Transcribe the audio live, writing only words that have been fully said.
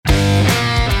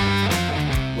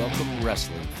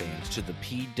wrestling fans to the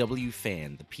PW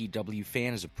Fan. The PW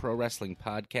Fan is a pro wrestling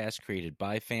podcast created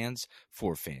by fans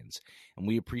for fans, and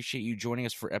we appreciate you joining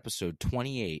us for episode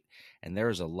 28, and there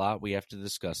is a lot we have to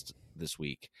discuss this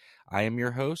week. I am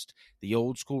your host, the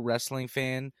old school wrestling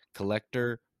fan,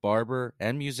 collector, barber,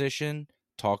 and musician,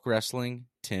 Talk Wrestling,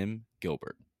 Tim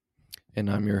Gilbert. And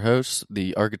I'm your host,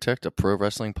 the architect of pro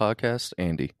wrestling podcast,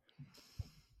 Andy.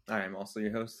 I am also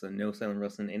your host, the No Silent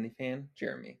Wrestling Indie fan,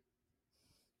 Jeremy.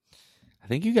 I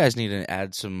think you guys need to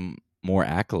add some more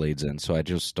accolades in, so I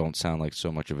just don't sound like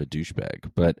so much of a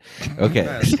douchebag. But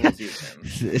okay,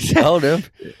 Tell them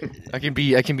I can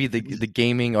be the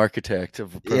gaming architect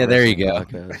of a pro yeah. There you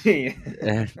wrestling go.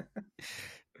 podcast.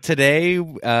 Today,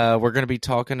 we're going to be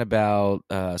talking about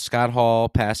Scott Hall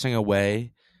passing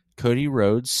away, Cody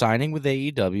Rhodes signing with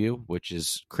AEW, which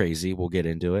is crazy. We'll get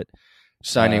into it.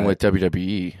 Signing with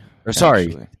WWE. Or sorry,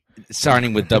 actually.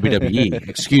 signing with WWE.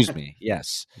 Excuse me.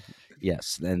 Yes.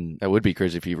 Then That would be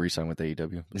crazy if he re-signed with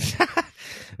AEW.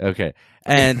 okay.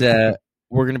 And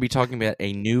we're going to be talking about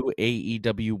a new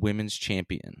AEW Women's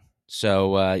Champion.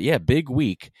 So, big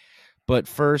week. But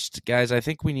first, guys, I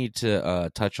think we need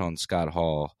to touch on Scott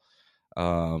Hall.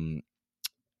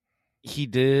 He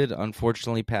did,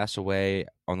 unfortunately, pass away.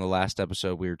 On the last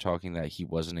episode, we were talking that he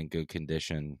wasn't in good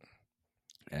condition.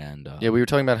 And Yeah, we were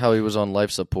talking about how he was on life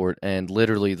support, and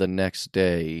literally the next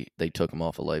day, they took him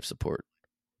off of life support.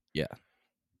 Yeah.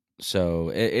 So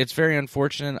it's very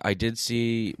unfortunate. I did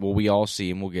see, well, we all see,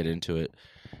 and we'll get into it.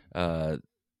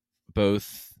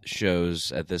 Both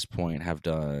shows at this point have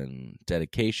done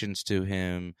dedications to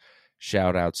him,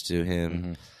 shout outs to him.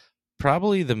 Mm-hmm.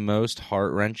 Probably the most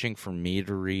heart-wrenching for me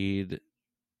to read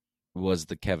was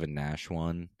the Kevin Nash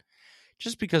one.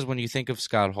 Just because when you think of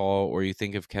Scott Hall or you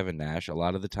think of Kevin Nash, a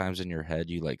lot of the times in your head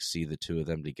you like see the two of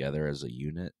them together as a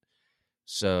unit.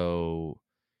 So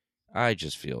I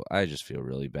just feel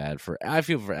really bad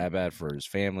bad for his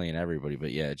family and everybody,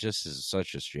 but yeah, it just is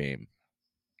such a shame.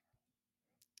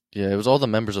 Yeah, it was all the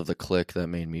members of the clique that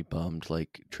made me bummed.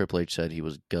 Like, Triple H said he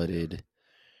was gutted.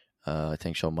 I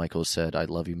think Shawn Michaels said, "I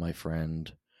love you, my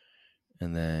friend."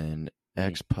 And then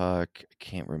X-Pac, I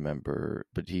can't remember,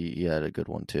 but he had a good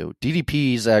one too.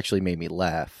 DDP's actually made me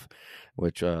laugh,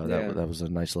 which that was a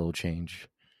nice little change.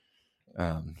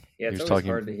 It's always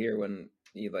hard to hear when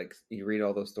you read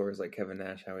all those stories like Kevin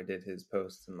Nash, how he did his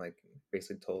posts and like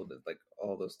basically told like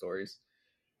all those stories,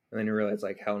 and then you realize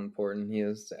like how important he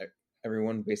is to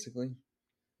everyone basically.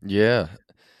 Yeah.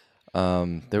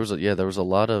 There was a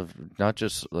lot of not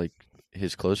just like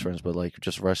his close friends, but like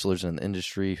just wrestlers in the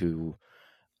industry who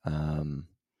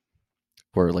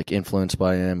were like influenced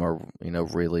by him or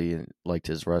really liked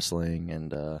his wrestling.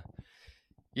 And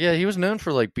he was known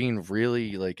for like being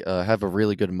really like have a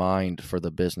really good mind for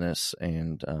the business,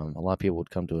 and a lot of people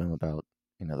would come to him about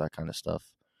that kind of stuff.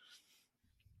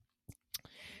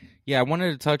 Yeah, I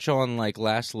wanted to touch on like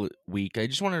last week. I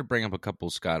just wanted to bring up a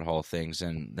couple Scott Hall things,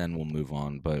 and then we'll move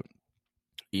on. But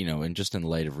and just in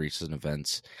light of recent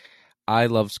events, I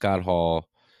love Scott Hall.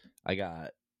 Like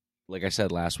I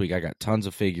said last week, I got tons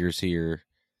of figures here.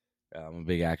 I'm a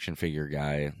big action figure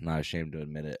guy. I'm not ashamed to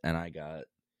admit it. And I got,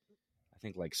 I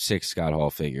think, like 6 Scott Hall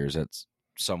figures. That's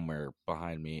somewhere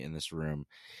behind me in this room.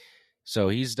 So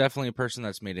he's definitely a person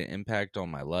that's made an impact on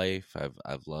my life.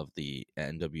 I've loved the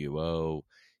NWO.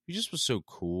 He just was so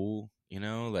cool,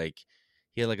 like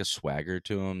he had like a swagger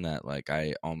to him that like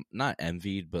I not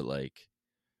envied, but like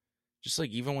just like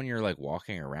even when you're like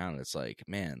walking around, it's like,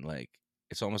 man, like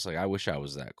it's almost like I wish I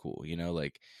was that cool,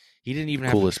 like he didn't even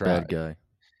have to try. Bad guy.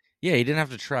 Yeah, he didn't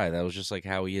have to try. That was just like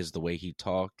how he is, the way he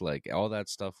talked, like all that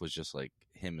stuff was just like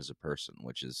him as a person,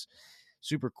 which is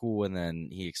super cool. And then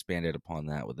he expanded upon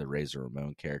that with the Razor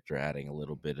Ramon character, adding a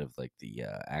little bit of like the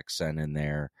accent in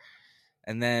there.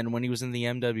 And then when he was in the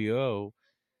MWO,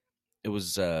 it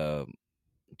was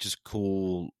just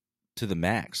cool to the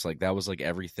max. Like that was like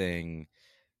everything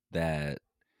that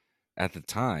at the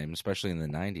time, especially in the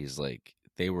 90s, like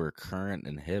they were current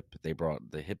and hip. They brought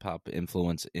the hip hop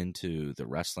influence into the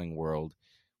wrestling world,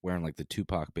 wearing like the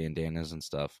Tupac bandanas and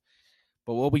stuff.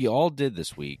 But what we all did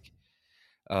this week,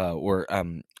 I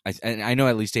know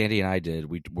at least Andy and I did,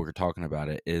 we were talking about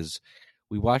it, is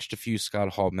we watched a few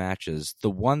Scott Hall matches. The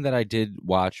one that I did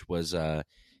watch was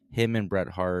him and Bret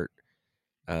Hart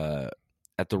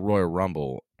at the Royal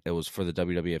Rumble. It was for the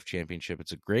WWF Championship.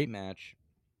 It's a great match.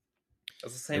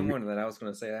 That's the same one that I was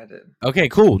going to say I did. Okay,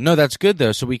 cool. No, that's good,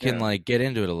 though, so we can like get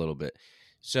into it a little bit.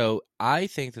 So I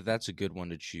think that that's a good one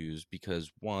to choose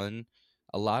because, one,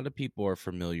 a lot of people are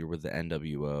familiar with the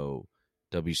NWO,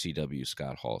 WCW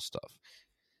Scott Hall stuff.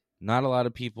 Not a lot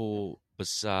of people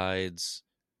besides,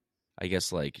 I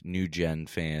guess like new gen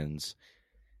fans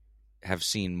have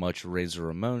seen much Razor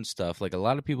Ramon stuff. Like a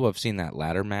lot of people have seen that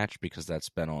ladder match because that's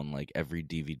been on like every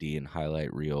DVD and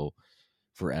highlight reel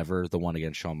forever, the one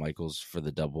against Shawn Michaels for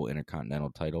the double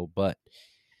Intercontinental title. But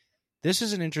this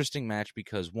is an interesting match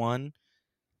because one,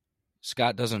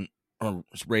 Scott doesn't, or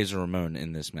Razor Ramon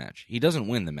in this match, he doesn't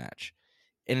win the match,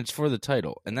 and it's for the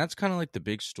title. And that's kind of like the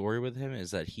big story with him,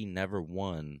 is that he never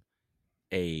won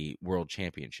a world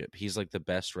championship. He's like the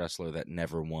best wrestler that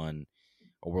never won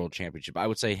a world championship. I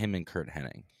would say him and Curt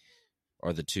Hennig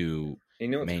are the two. You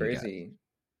know what's crazy?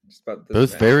 About this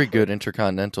both match, very good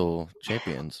Intercontinental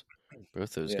champions,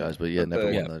 both those guys, but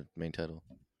never won the main title.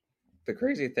 The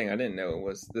crazy thing I didn't know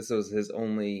was this was his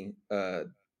only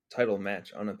title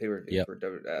match on a pay-per-view for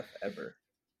WWF ever.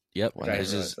 Yep.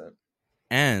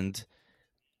 And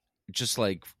just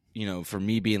like, you know, for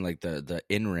me being like the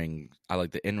in-ring, I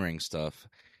like the in-ring stuff.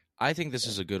 I think this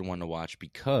is a good one to watch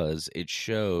because it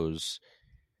shows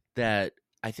that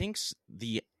I think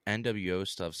the NWO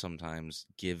stuff sometimes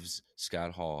gives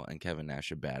Scott Hall and Kevin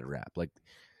Nash a bad rap.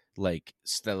 Like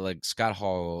Scott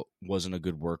Hall wasn't a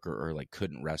good worker or like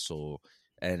couldn't wrestle,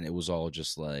 and it was all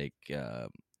just like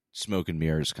smoke and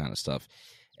mirrors kind of stuff.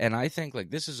 And I think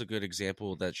like this is a good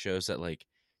example that shows that like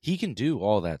he can do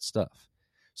all that stuff.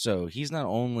 So he's not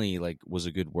only like was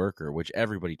a good worker, which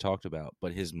everybody talked about,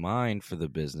 but his mind for the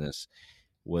business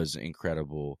was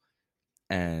incredible.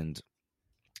 And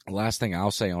last thing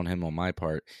I'll say on him on my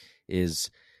part is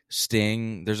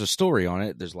Sting. There's a story on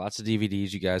it. There's lots of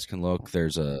DVDs you guys can look.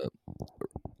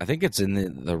 I think it's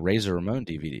in the Razor Ramon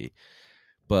DVD.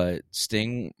 But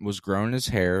Sting was growing his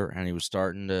hair and he was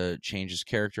starting to change his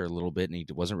character a little bit, and he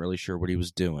wasn't really sure what he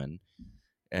was doing.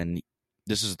 And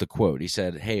this is the quote. He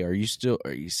said, "Hey, are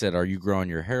you growing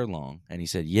your hair long?" And he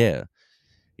said, "Yeah."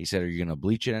 He said, "Are you going to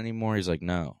bleach it anymore?" He's like,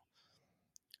 "No."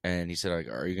 And he said, like,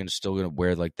 "Are you still going to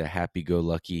wear like the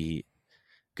happy-go-lucky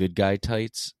good guy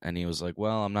tights?" And he was like,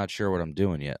 "Well, I'm not sure what I'm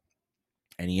doing yet."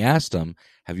 And he asked him,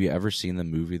 "Have you ever seen the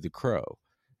movie The Crow?"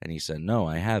 And he said, "No,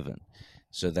 I haven't."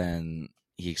 So then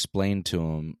he explained to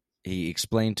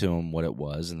him what it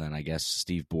was, and then I guess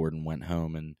Steve Borden went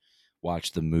home and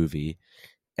watched the movie.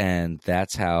 And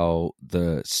that's how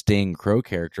the Sting Crow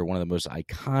character, one of the most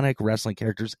iconic wrestling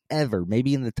characters ever,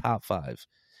 maybe in the top 5,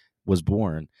 was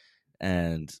born.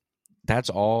 And that's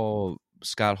all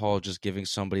Scott Hall just giving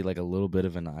somebody like a little bit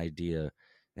of an idea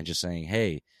and just saying,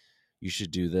 "Hey, you should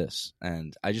do this."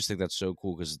 And I just think that's so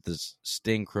cool because this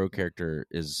Sting Crow character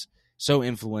is so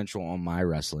influential on my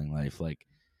wrestling life. Like,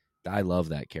 I love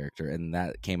that character, and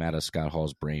that came out of Scott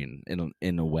Hall's brain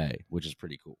in a way, which is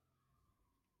pretty cool.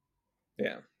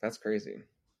 Yeah, that's crazy.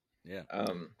 Yeah.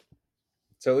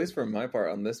 So at least for my part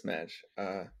on this match,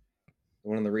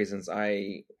 one of the reasons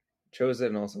I chose it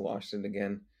and also watched it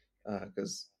again,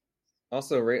 because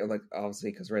also like obviously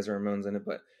because Razor Ramon's in it,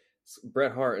 but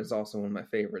Bret Hart is also one of my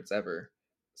favorites ever.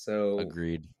 So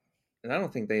agreed. And I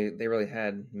don't think they really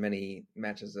had many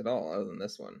matches at all other than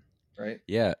this one, right?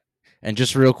 Yeah. And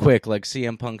just real quick, like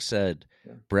CM Punk said,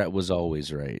 Bret was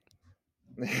always right.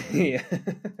 Yeah.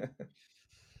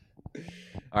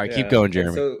 All right, keep going,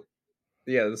 Jeremy. So,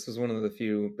 yeah, this was one of the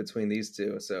few between these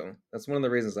two. So that's one of the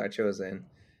reasons I chose it.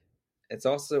 It's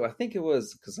also, I think it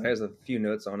was because I have a few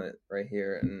notes on it right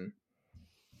here, and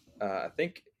I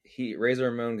think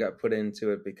Razor Ramon got put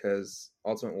into it because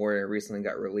Ultimate Warrior recently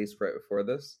got released right before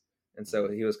this, and so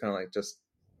he was kind of like just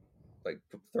like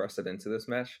thrusted into this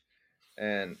match,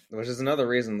 and which is another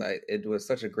reason that it was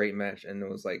such a great match, and it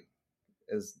was like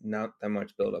is not that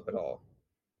much build up at all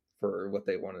for what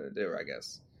they wanted to do, I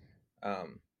guess.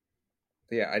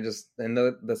 Yeah, I just and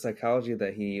the psychology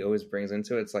that he always brings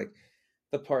into it, it's like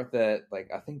the part that like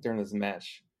I think during this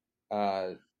match,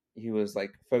 he was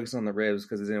like focusing on the ribs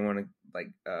because he didn't want to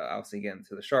like obviously get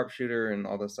into the sharpshooter and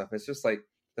all this stuff. It's just like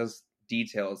those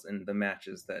details in the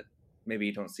matches that maybe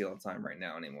you don't see all the time right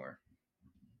now anymore.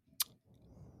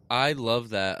 I love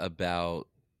that about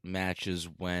matches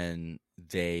when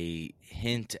they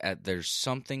hint at there's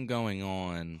something going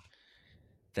on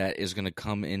that is going to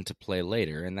come into play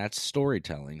later, and that's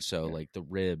storytelling. So like the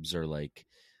ribs are like,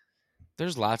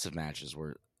 there's lots of matches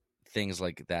where things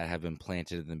like that have been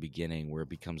planted in the beginning where it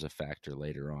becomes a factor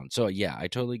later on. So yeah, I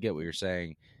totally get what you're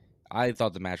saying. I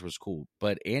thought the match was cool.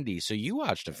 But Andy, so you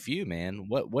watched a few, man.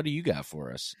 What do you got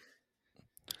for us?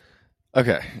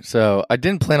 Okay, so I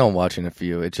didn't plan on watching a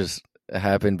few. It just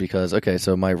happened because, okay,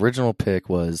 so my original pick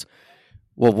was,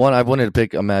 well, one, I wanted to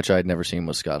pick a match I'd never seen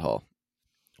with Scott Hall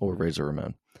or Razor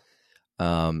Ramon.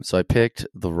 So I picked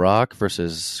The Rock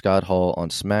versus Scott Hall on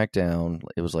SmackDown.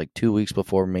 It was like 2 weeks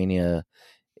before Mania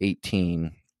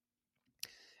 18.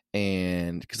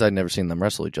 and because I'd never seen them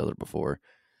wrestle each other before.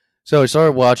 So I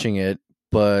started watching it,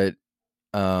 but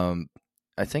I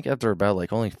think after about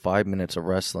like only 5 minutes of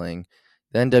wrestling,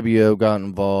 the NWO got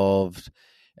involved,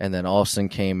 and then Austin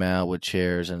came out with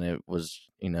chairs, and it was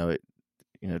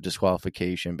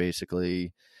disqualification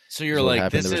basically. So you're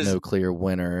like, there was no clear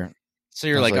winner. So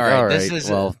you're like, all right,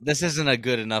 this isn't a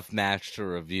good enough match to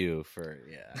review for.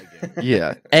 Yeah, I get it.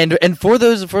 Yeah, and for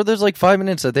those like 5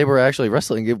 minutes that they were actually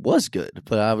wrestling, it was good,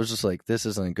 but I was just like, this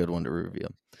isn't a good one to review.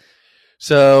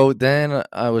 So then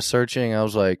I was searching. I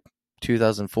was like,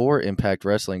 2004 Impact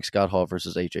Wrestling, Scott Hall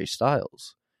versus AJ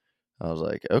Styles. I was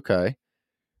like, okay,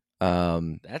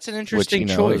 that's an interesting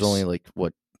choice. It was only like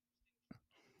what?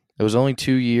 It was only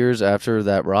 2 years after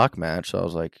that Rock match. So I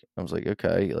was like,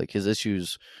 okay, like his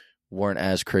issues weren't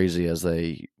as crazy as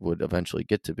they would eventually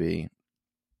get to be.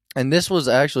 And this was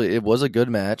actually, it was a good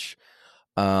match.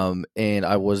 And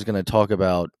I was going to talk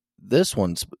about this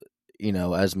one,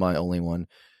 as my only one.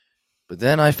 But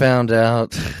then I found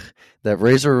out that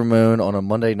Razor Ramon on a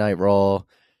Monday Night Raw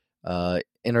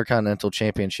Intercontinental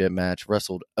Championship match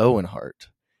wrestled Owen Hart.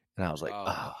 And I was like,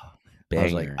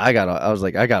 I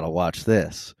gotta watch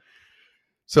this.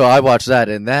 So I watched that,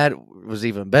 and that was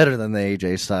even better than the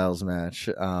AJ Styles match.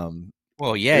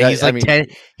 Well, yeah, he's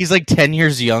like 10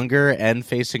 years younger and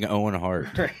facing Owen Hart.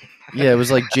 Yeah, it was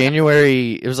like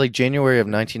January. It was like January of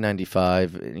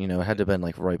 1995. It had to have been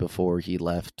like right before he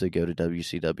left to go to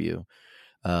WCW.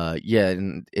 Yeah,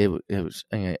 and it was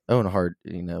Owen Hart.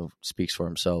 Speaks for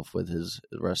himself with his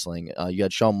wrestling. You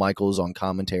had Shawn Michaels on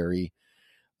commentary.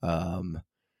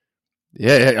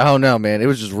 Yeah, I don't know, man. It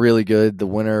was just really good. The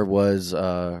winner was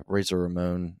Razor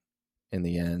Ramon in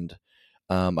the end.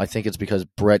 I think it's because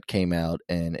Brett came out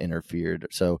and interfered.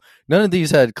 So none of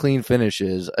these had clean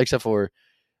finishes, except for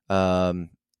I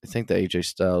think the AJ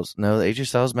Styles. No, the AJ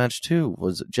Styles match too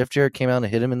was Jeff Jarrett came out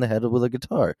and hit him in the head with a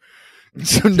guitar.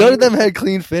 So none of them had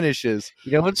clean finishes.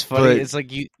 You know what's funny? It's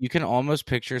like you can almost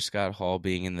picture Scott Hall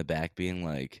being in the back, being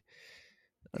like,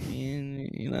 I mean,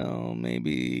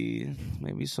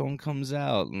 maybe someone comes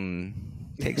out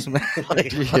and takes him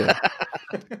out. Yeah.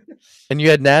 And you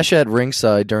had Nash at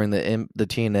ringside during the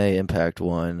TNA Impact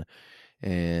one,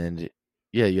 and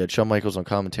yeah, you had Shawn Michaels on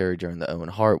commentary during the Owen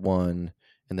Hart one,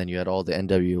 and then you had all the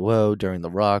NWO during the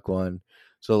Rock one.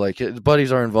 So like his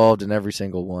buddies are involved in every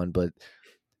single one, but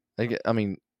I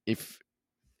mean,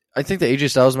 I think the AJ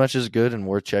Styles match is good and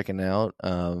worth checking out.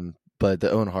 But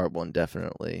the Owen Hart one,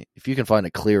 definitely. If you can find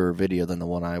a clearer video than the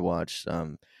one I watched,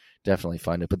 definitely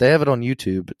find it. But they have it on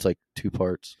YouTube. It's like 2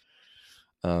 parts.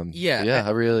 I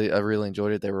really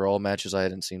enjoyed it. They were all matches I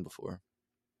hadn't seen before.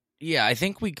 Yeah, I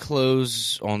think we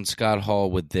close on Scott Hall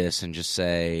with this and just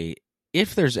say,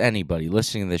 if there's anybody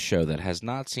listening to this show that has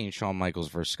not seen Shawn Michaels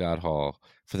versus Scott Hall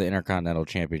for the Intercontinental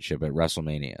Championship at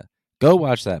WrestleMania, go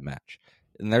watch that match.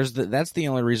 And that's the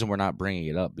only reason we're not bringing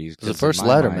it up. Because it's the first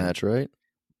ladder match, right?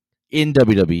 In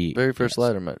WWE. Very first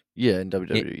ladder match. Yeah, in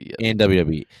WWE. Yeah. In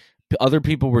WWE. Other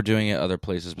people were doing it other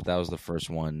places, but that was the first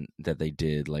one that they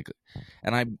did.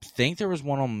 And I think there was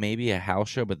one on maybe a house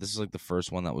show, but this is like the first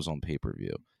one that was on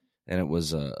pay-per-view. And it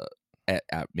was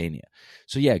at Mania.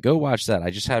 So yeah, go watch that. I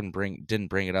just didn't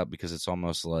bring it up because it's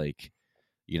almost like,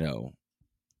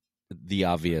 the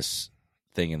obvious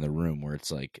thing in the room where it's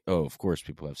like, oh, of course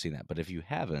people have seen that. But if you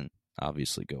haven't,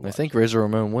 obviously go watch I think Razor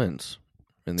Ramon wins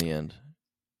in the end.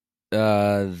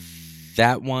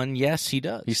 That one, yes, he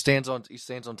does. He stands on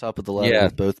top of the ladder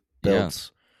with both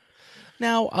belts. Yeah.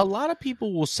 Now, a lot of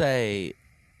people will say,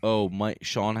 "Oh,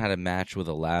 Shawn had a match with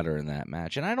a ladder in that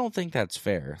match," and I don't think that's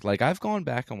fair. Like, I've gone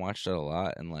back and watched it a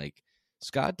lot, and like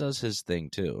Scott does his thing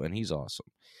too, and he's awesome.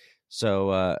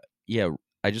 So, yeah,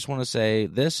 I just want to say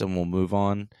this, and we'll move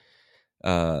on.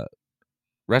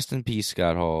 Rest in peace,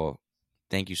 Scott Hall.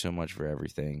 Thank you so much for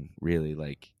everything. Really,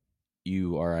 like,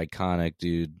 you are iconic,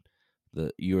 dude.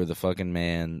 You are the fucking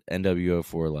man, NWO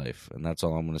for life. And that's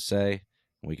all I'm going to say.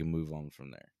 We can move on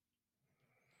from there.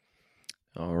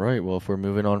 All right. Well, if we're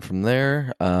moving on from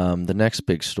there, the next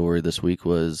big story this week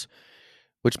was,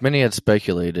 which many had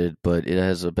speculated, but it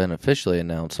has been officially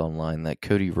announced online that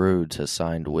Cody Rhodes has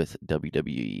signed with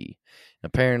WWE.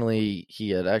 Apparently,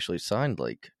 he had actually signed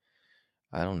like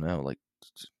 10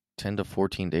 to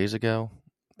 14 days ago.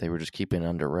 They were just keeping it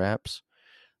under wraps.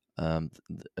 I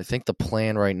think the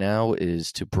plan right now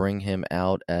is to bring him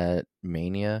out at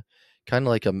Mania, kind of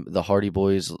like the Hardy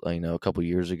Boys, a couple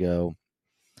years ago.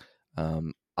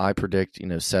 I predict,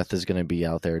 Seth is going to be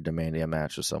out there demanding a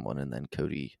match with someone, and then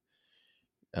Cody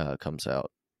comes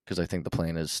out, because I think the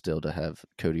plan is still to have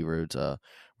Cody Rhodes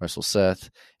wrestle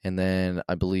Seth, and then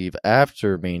I believe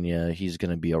after Mania he's going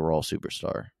to be a Raw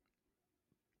superstar.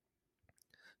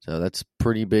 So that's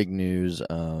pretty big news.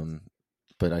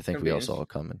 But I think we all saw it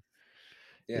coming.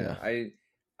 Yeah.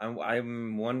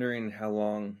 I'm wondering how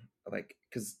long, like,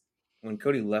 because when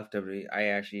Cody left WWE, I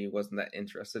actually wasn't that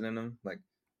interested in him. Like,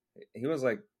 he was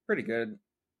like pretty good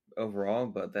overall,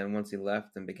 but then once he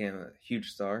left and became a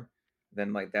huge star,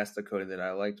 then like that's the Cody that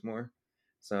I liked more.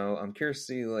 So I'm curious to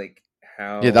see like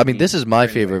how. Yeah, I mean, this is my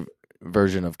favorite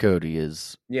version of Cody.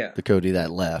 Is the Cody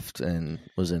that left and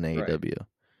was in AEW. Right.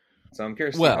 So I'm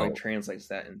curious to see how he translates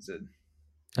that into.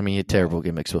 I mean, he had terrible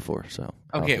gimmicks before, so.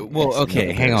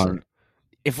 Okay, hang on.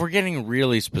 If we're getting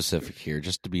really specific here,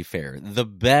 just to be fair, the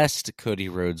best Cody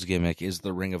Rhodes gimmick is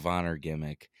the Ring of Honor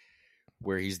gimmick,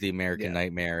 where he's the American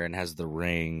Nightmare and has the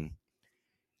ring.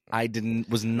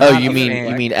 Was not. Oh, you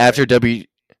mean after W?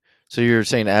 So you're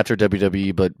saying after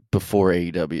WWE, but before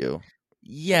AEW?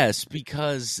 Yes,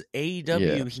 because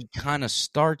AEW he kind of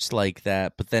starts like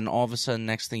that, but then all of a sudden,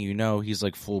 next thing you know, he's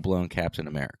like full blown Captain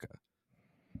America.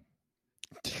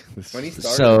 When he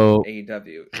started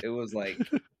AEW, it was like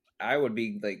I would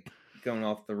be like going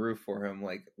off the roof for him.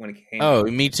 Like when it came. Oh,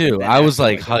 me too. I was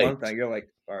like hyped. You're like,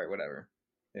 all right, whatever.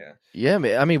 Yeah.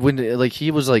 Yeah, I mean, when like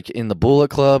he was like in the Bullet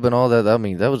Club and all that. I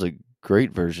mean, that was a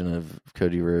great version of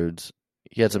Cody Rhodes.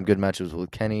 He had some good matches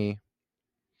with Kenny.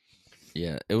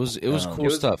 Yeah, it was cool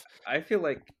stuff. I feel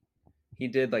like he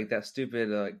did like that stupid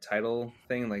like title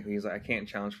thing. Like he's like, I can't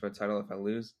challenge for a title if I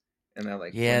lose, and that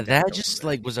like that just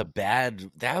like was a bad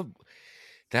that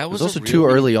was also too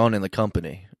early on in the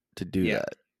company to do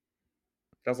that.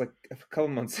 That was like a couple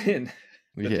months in.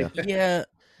 Yeah.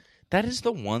 That is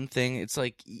the one thing. It's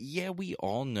like, we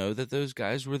all know that those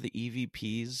guys were the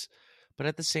EVPs, but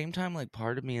at the same time, like,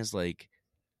 part of me is like,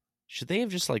 should they have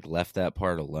just like left that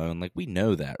part alone? Like, we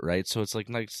know that, right? So it's like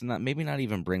maybe not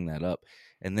even bring that up,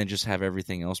 and then just have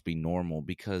everything else be normal.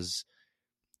 Because,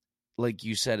 like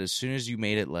you said, as soon as you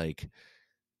made it, like,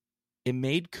 it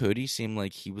made Cody seem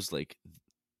like he was like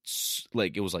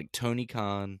it was like Tony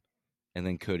Khan, and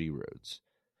then Cody Rhodes.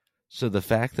 So the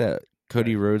fact that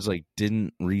Cody Rhodes like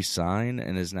didn't re-sign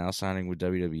and is now signing with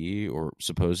WWE or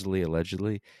supposedly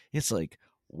allegedly, it's like,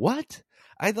 what?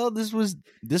 I thought this was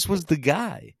the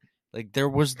guy. Like there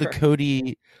was the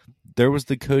Cody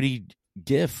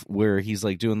gif where he's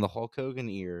like doing the Hulk Hogan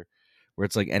ear, where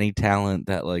it's like any talent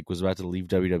that like was about to leave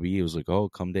WWE was like, oh,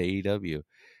 come to AEW,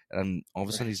 and all of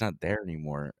a sudden he's not there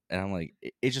anymore, and I'm like,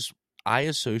 it just, I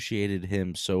associated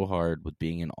him so hard with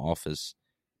being an office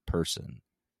person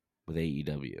with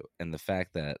AEW, and the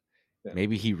fact that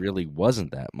maybe he really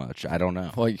wasn't that much. I don't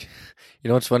know. Well, you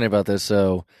know what's funny about this?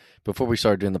 So before we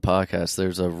started doing the podcast,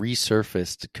 there's a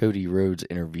resurfaced Cody Rhodes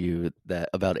interview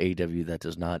about AEW that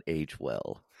does not age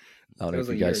well. I don't know if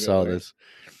you guys saw this.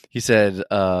 He said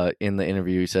in the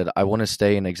interview, he said, "I want to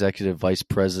stay an executive vice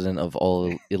president of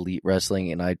All Elite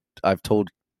Wrestling, and I've told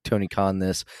Tony Khan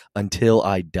this until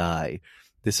I die.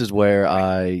 This is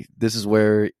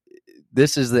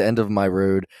the end of my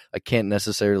road. I can't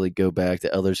necessarily go back.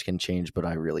 That others can change, but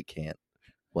I really can't."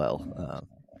 Well,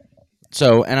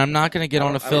 and I'm not going to get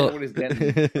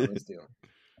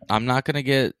I'm not going to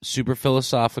get super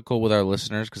philosophical with our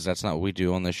listeners because that's not what we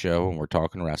do on the show when we're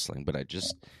talking wrestling. But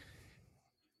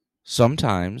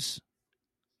sometimes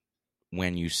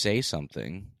when you say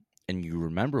something and you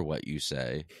remember what you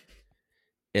say,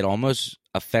 it almost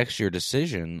affects your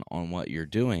decision on what you're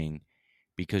doing,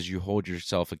 because you hold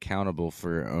yourself accountable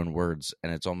for your own words,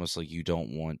 and it's almost like you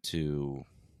don't want to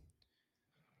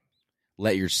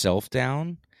let yourself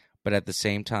down. But at the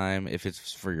same time, if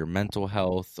it's for your mental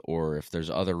health or if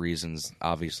there's other reasons,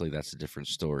 obviously that's a different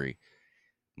story.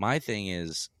 My thing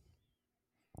is,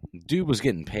 dude was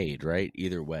getting paid, right?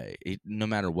 Either way, no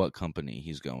matter what company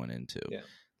he's going into. Yeah.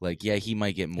 Like, he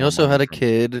might get more. He also had a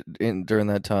kid during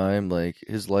that time. Like,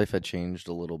 his life had changed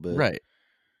a little bit. Right.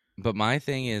 But my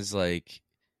thing is, like,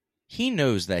 he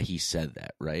knows that he said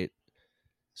that, right?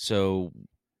 So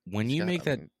when you make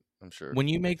that, I'm sure when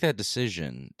you make that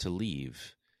decision to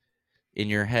leave, in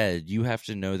your head, you have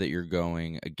to know that you're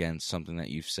going against something that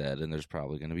you've said, and there's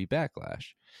probably going to be backlash.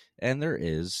 And there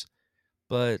is.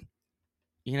 But,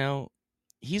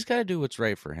 he's got to do what's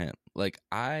right for him. Like,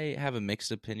 I have a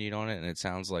mixed opinion on it, and it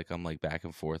sounds like I'm, like, back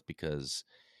and forth, because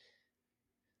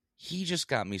he just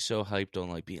got me so hyped on,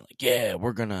 like, being like, yeah,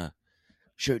 we're going to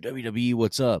show WWE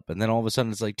what's up. And then all of a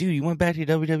sudden it's like, dude, you went back to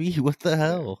WWE? What the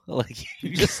hell? Like,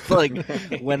 you just, like,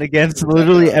 went against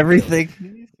literally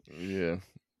everything. Yeah.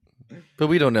 But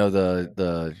we don't know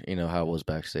the how it was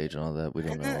backstage and all that. We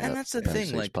don't know. And that's the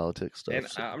thing, like politics stuff.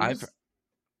 So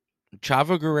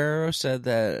Chavo Guerrero said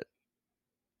that,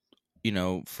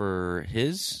 for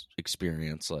his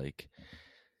experience, like,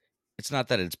 it's not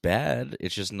that it's bad.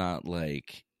 It's just not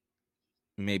like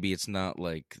maybe it's not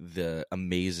like the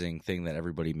amazing thing that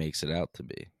everybody makes it out to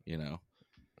be. You know,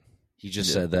 he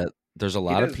just said that there's a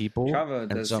lot of people. Chava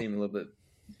does seem a little bit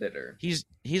bitter. He's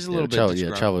a little bit.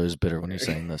 Chava is bitter when he's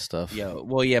saying this stuff. Yeah,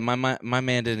 well, yeah, my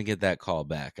man didn't get that call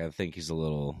back. I think he's a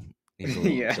little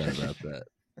upset about that.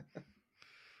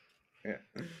 Yeah,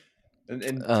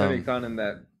 and Tony Khan in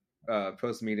that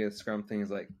post media scrum thing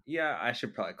is like, yeah, I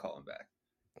should probably call him back.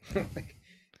 Like,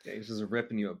 yeah, he's just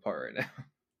ripping you apart right now.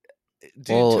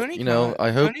 Dude, well, Tony Khan,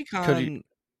 I hope Tony Khan.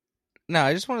 No,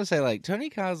 I just want to say, like, Tony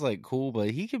Khan's like cool,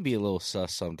 but he can be a little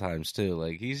sus sometimes too.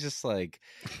 Like, he's just like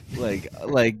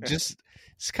just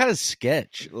it's kind of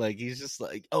sketch. Like, he's just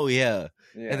like, oh yeah.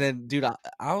 And then, dude,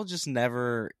 I'll just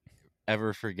never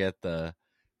ever forget the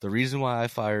reason why I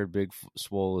fired Big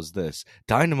Swole is this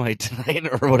Dynamite tonight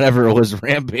or whatever it was,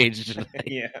 Rampage tonight.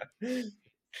 Yeah.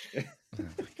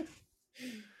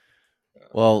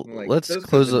 Well, let's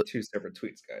close up 2 separate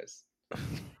tweets, guys.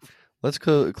 Let's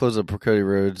close up for Cody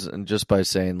Rhodes, and just by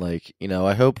saying, like,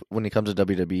 I hope when he comes to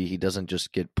WWE, he doesn't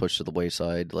just get pushed to the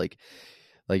wayside, like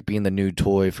being the new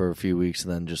toy for a few weeks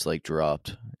and then just like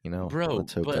dropped. Bro,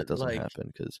 let's hope that doesn't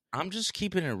happen. Because I'm just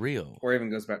keeping it real. Or even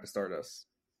goes back to Stardust.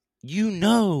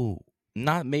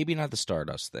 Maybe not the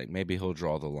Stardust thing. Maybe he'll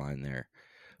draw the line there,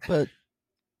 but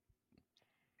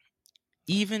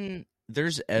even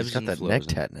there's ebbs and flows. He's got that neck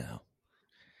tat now.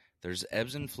 There's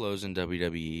ebbs and flows in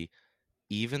WWE.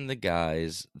 Even the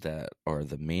guys that are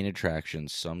the main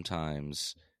attractions,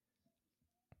 sometimes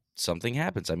something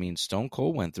happens. I mean, Stone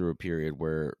Cold went through a period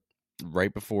where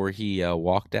right before he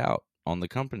walked out on the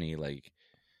company, like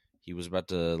he was about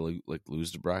to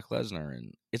lose to Brock Lesnar,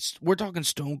 and we're talking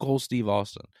Stone Cold Steve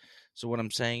Austin. So what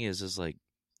I'm saying is like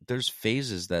there's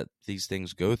phases that these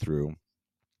things go through.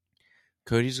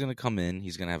 Cody's going to come in.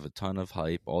 He's going to have a ton of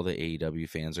hype. All the AEW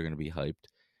fans are going to be hyped.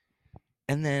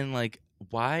 And then, like,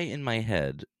 why in my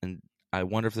head, and I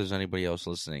wonder if there's anybody else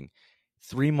listening,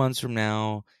 3 months from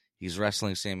now, he's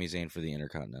wrestling Sami Zayn for the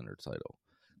Intercontinental title.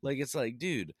 Like, it's like,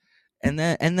 dude, and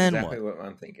then exactly what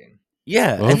I'm thinking.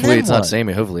 Yeah. Well, hopefully it's not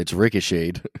Sami. Hopefully it's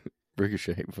Ricochet.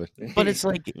 But it's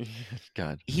like,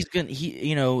 God, he's gonna,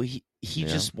 he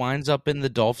just winds up in the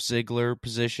Dolph Ziggler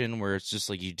position where it's just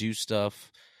like you do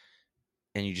stuff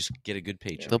and you just get a good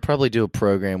paycheck. They'll probably do a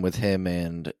program with him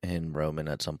and Roman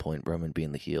at some point. Roman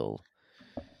being the heel.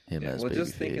 As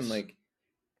just thinking, like,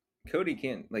 Cody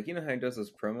can't, like, how he does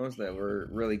those promos that were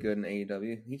really good in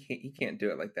AEW. He can't do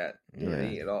it like that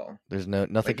at all. There's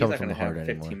nothing coming from the heart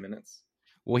anymore. 15 minutes.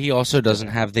 Well, he also doesn't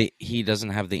have the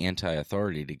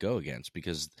anti-authority to go against,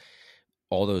 because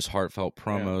all those heartfelt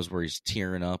promos where he's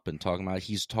tearing up and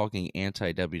he's talking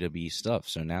anti-WWE stuff.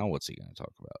 So now what's he going to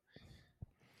talk about?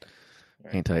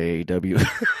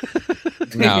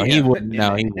 Anti-AEW. No, he wouldn't.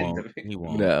 No, he won't. He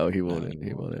won't. No, he won't.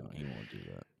 He won't do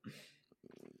that.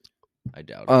 I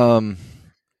doubt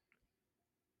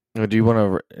it. Do you want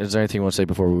to? Is there anything you want to say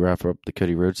before we wrap up the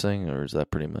Cody Rhodes thing, or is that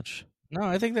pretty much? No,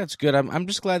 I think that's good. I'm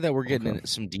just glad that we're getting into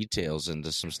some details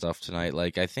into some stuff tonight.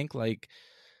 Like, I think some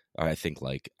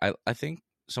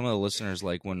of the listeners,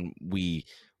 like, when we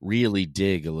really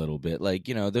dig a little bit, like,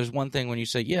 there's one thing when you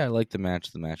say, yeah, I like the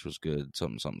match was good,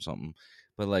 something.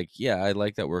 But, like, yeah, I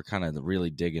like that we're kind of really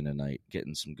digging tonight,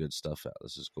 getting some good stuff out.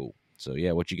 This is cool. So,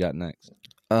 yeah, what you got next?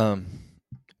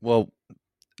 Well,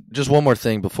 just one more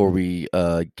thing before we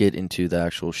get into the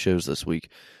actual shows this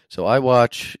week. So I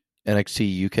watch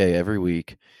NXT UK every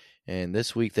week, and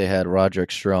this week they had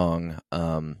Roderick Strong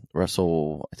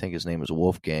wrestle, I think his name is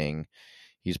Wolfgang.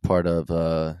 He's part of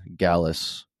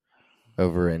Gallus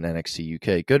over in NXT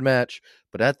UK. Good match,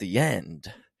 but at the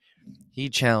end, he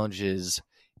challenges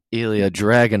Ilya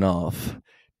Dragunov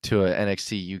to an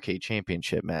NXT UK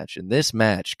Championship match, and this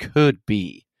match could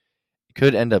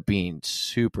end up being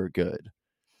super good.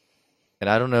 And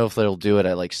I don't know if they'll do it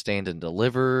at like Stand and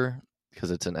Deliver, because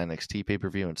it's an NXT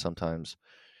pay-per-view, and sometimes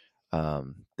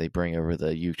they bring over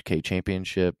the UK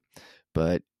Championship.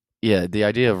 But yeah, the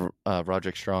idea of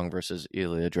Roderick Strong versus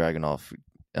Ilya Dragunov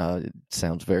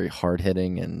sounds very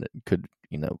hard-hitting and could,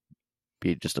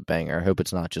 be just a banger. I hope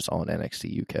it's not just on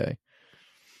NXT UK.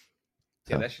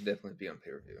 Yeah, that should definitely be on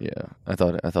pay-per-view. Yeah, I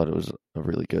thought it was a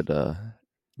really good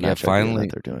finally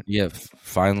they're doing. Yeah,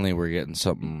 finally we're getting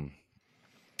something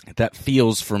that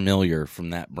feels familiar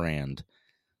from that brand.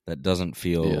 That doesn't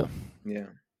feel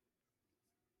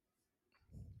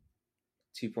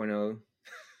 2.0.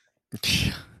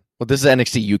 Well, this is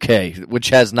NXT UK, which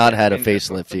has not had a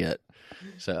facelift yet.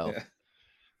 So,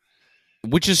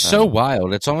 which is so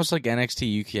wild. It's almost like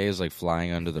NXT UK is like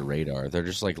flying under the radar. They're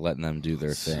just like letting them do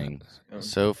their thing.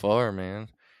 So far, man.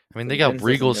 I mean, they got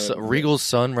Regal's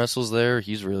son wrestles there.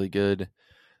 He's really good.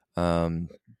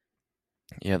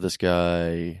 you have this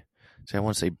guy. See, I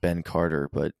want to say Ben Carter,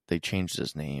 but they changed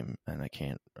his name, and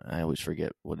I always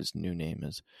forget what his new name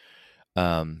is.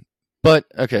 But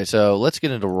okay, so let's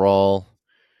get into Raw.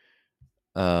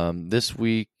 This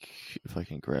week, if I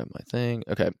can grab my thing.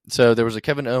 Okay, so there was a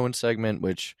Kevin Owens segment,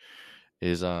 which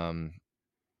is Stone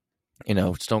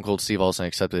Cold Steve Austin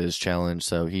accepted his challenge,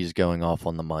 so he's going off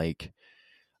on the mic.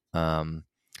 And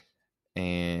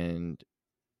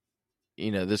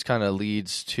this kind of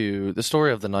leads to the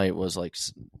story of the night was like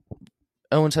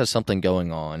Owens has something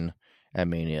going on at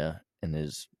Mania, and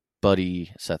his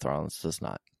buddy Seth Rollins does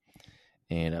not.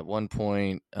 And at one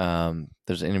point,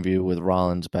 there's an interview with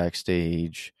Rollins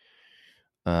backstage.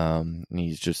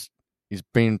 He's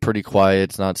being pretty quiet,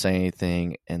 it's not saying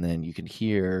anything, and then you can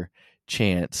hear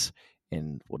chants.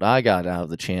 And what I got out of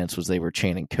the chants was they were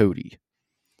chanting Cody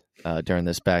during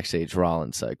this backstage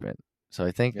Rollins segment. So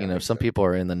I think some people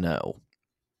are in the know.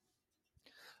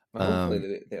 Well,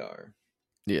 hopefully they are.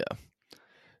 Yeah.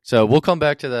 So we'll come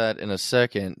back to that in a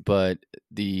second, but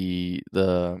the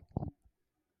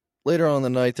later on in the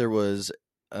night there was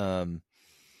I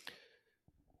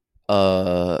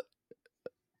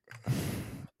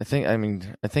think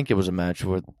it was a match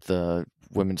with the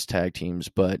women's tag teams,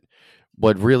 but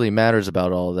what really matters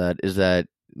about all of that is that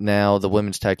now the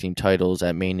women's tag team titles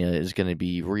at Mania is going to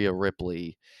be Rhea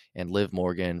Ripley and Liv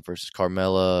Morgan versus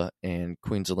Carmella and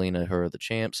Queen Zelina, who are the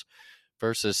champs,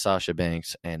 versus Sasha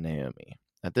Banks and Naomi.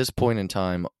 At this point in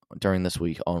time during this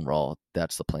week on Raw,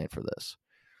 that's the plan for this.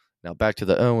 Now back to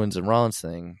the Owens and Rollins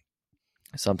thing.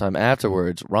 Sometime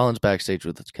afterwards, Rollins backstage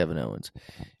with Kevin Owens,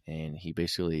 and he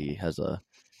basically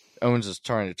Owens is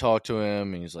trying to talk to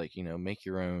him, and he's like, make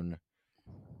your own,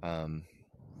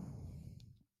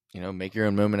 make your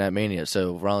own moment at Mania.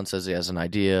 So Rollins says he has an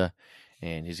idea,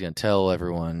 and he's going to tell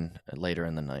everyone later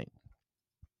in the night.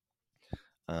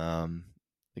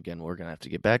 Again, we're going to have to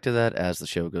get back to that as the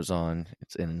show goes on.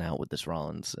 It's in and out with this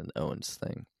Rollins and Owens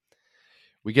thing.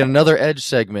 We get another Edge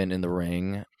segment in the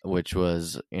ring, which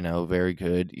was, very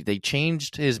good. They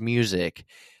changed his music.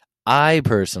 I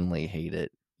personally hate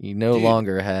it. He no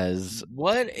longer has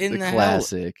what in the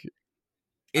classic. Hell?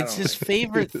 It's his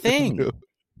favorite thing.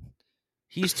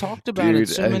 He's talked about it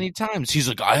so many times. He's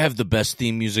like, I have the best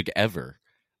theme music ever.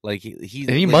 Like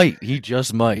he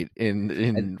just might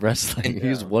in wrestling.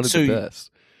 He's one of the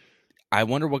best. I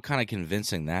wonder what kind of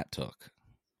convincing that took.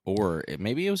 Or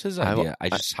maybe it was his idea. I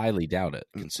just highly doubt it,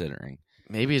 considering.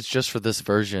 Maybe it's just for this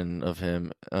version of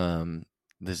him,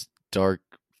 this dark,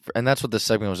 and that's what this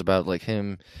segment was about, like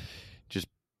him just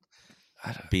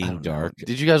being dark.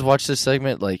 Did you guys watch this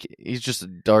segment? Like, he's just a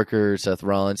darker Seth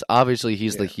Rollins. Obviously,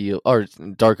 he's the heel, or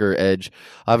darker Edge.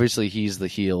 Obviously, he's the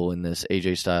heel in this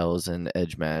AJ Styles and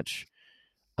Edge match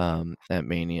at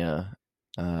Mania.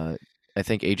 I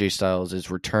think AJ Styles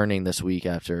is returning this week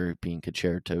after being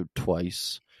concertoed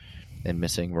twice and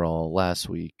missing Raw last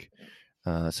week.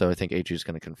 So I think AJ is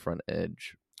going to confront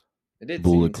Edge. It did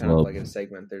seem kind of like in a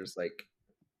segment. There's like,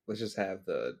 let's just have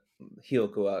the heel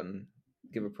go out and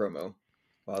give a promo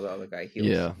while the other guy heals.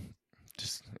 Yeah,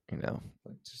 just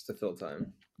just to fill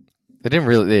time. They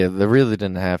really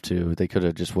didn't have to. They could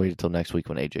have just waited till next week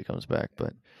when AJ comes back.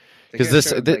 But because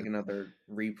this like another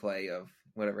replay of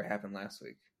whatever happened last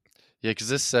week. Yeah, because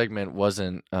this segment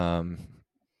wasn't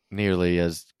nearly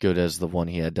as good as the one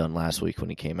he had done last week when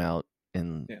he came out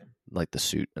in like the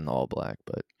suit and the all black,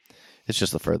 but it's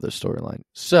just the further storyline.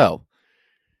 So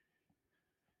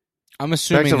I'm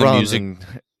assuming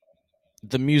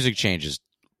the music change is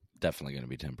definitely going to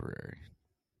be temporary.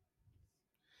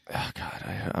 Oh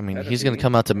God, I mean, he's going to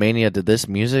come out to Mania to this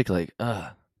music, like,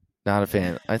 not a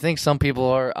fan. I think some people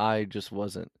are. I just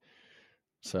wasn't.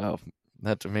 So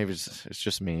that maybe it's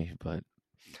just me, but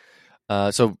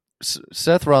so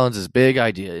Seth Rollins' big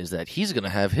idea is that he's going to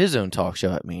have his own talk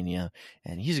show at Mania,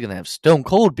 and he's going to have Stone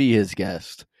Cold be his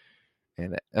guest.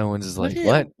 And Owens is like,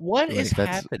 "What? What is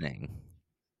happening?"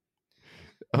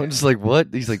 Owens is like, "What?"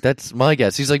 He's like, "That's my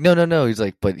guest." He's like, "No." He's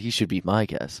like, "But he should be my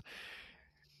guest."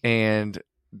 And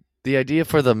the idea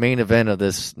for the main event of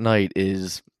this night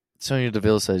is Sonya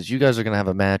Deville says, "You guys are going to have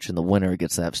a match, and the winner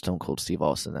gets to have Stone Cold Steve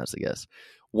Austin as the guest."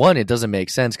 One, it doesn't make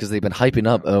sense because they've been hyping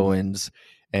up Owens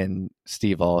and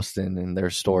Steve Austin and their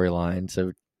storyline.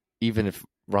 So even if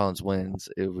Rollins wins,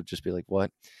 it would just be like,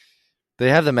 what? They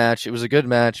have the match. It was a good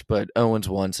match, but Owens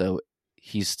won, so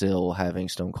he's still having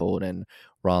Stone Cold, and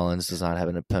Rollins does not have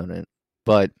an opponent.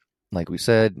 But like we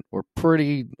said,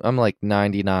 I'm like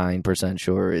 99%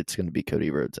 sure it's going to be Cody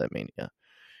Rhodes at Mania.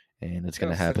 And it's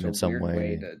going to happen in some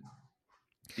way.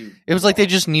 It was like they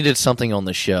just needed something on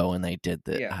the show, and they did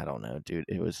that. Yeah. I don't know, dude.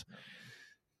 It was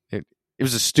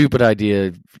a stupid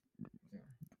idea.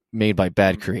 made by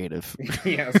bad creative.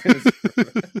 Yeah.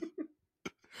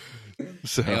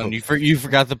 So and you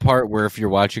forgot the part where if you're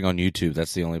watching on YouTube,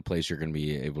 that's the only place you're going to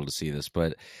be able to see this.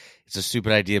 But it's a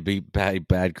stupid idea. Be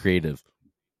bad creative.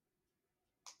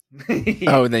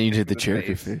 Oh, and then you did the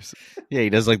Jericho face. Yeah, he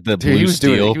does like the blue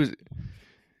steel.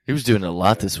 He was doing a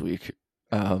lot this week.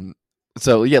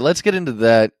 So yeah, let's get into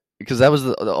that because that was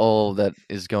all that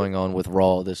is going on with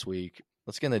Raw this week.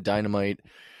 Let's get into Dynamite.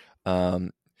 I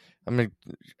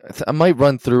might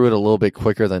run through it a little bit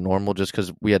quicker than normal just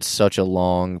because we had such a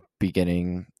long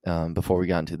beginning before we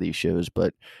got into these shows.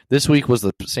 But this week was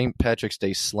the St. Patrick's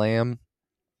Day Slam.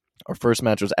 Our first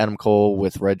match was Adam Cole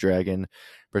with Red Dragon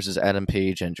versus Adam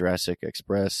Page and Jurassic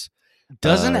Express.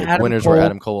 Doesn't Adam winners Cole... were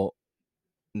Adam Cole.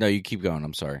 No, you keep going.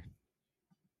 I'm sorry.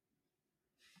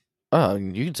 Oh,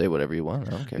 you can say whatever you want.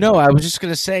 I don't care. No, I was just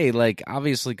gonna say, like,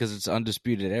 obviously because it's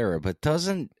Undisputed Era, but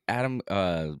doesn't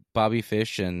Bobby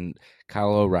Fish and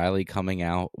Kyle O'Reilly coming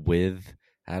out with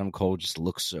Adam Cole just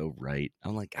look so right?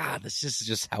 I'm like, this is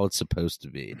just how it's supposed to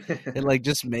be. It like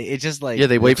just yeah,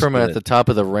 they wait for him at the top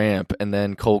of the ramp, and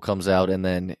then Cole comes out, and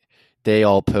then they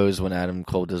all pose when Adam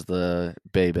Cole does the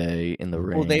Bebe in the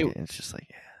ring. It's just like,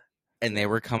 yeah. And they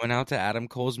were coming out to Adam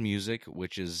Cole's music,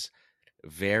 which is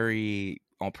very,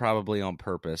 probably on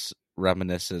purpose,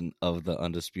 reminiscent of the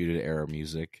Undisputed Era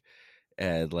music.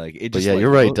 And like it just,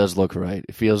 you're right. It does look right.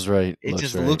 It feels right. It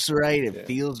just looks right. It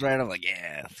feels right. I'm like,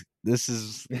 yeah, this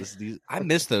is. I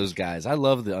miss those guys. I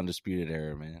love the Undisputed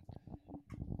Era, man.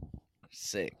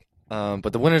 Sick.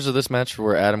 But the winners of this match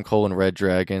were Adam Cole and Red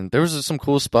Dragon. There was some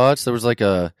cool spots. There was like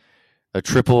a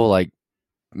triple like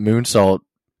moonsault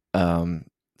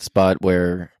spot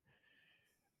where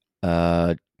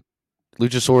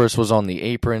Luchasaurus was on the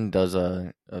apron, does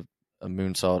a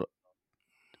moonsault.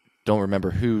 Don't remember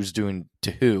who's doing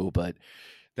to who, but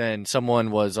then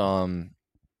someone was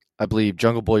I believe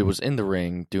Jungle Boy was in the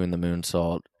ring doing the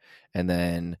moonsault, and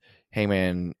then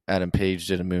Hangman Adam Page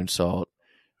did a moonsault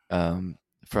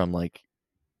from like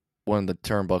one of the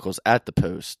turnbuckles at the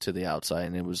post to the outside,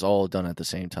 and it was all done at the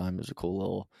same time. It was a cool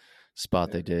little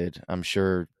spot they did. I'm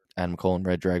sure Adam Cole and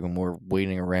Red Dragon were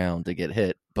waiting around to get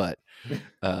hit, but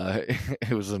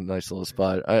it was a nice little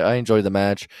spot. I enjoyed the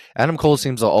match. Adam Cole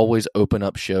seems to always open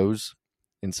up shows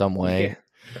in some way,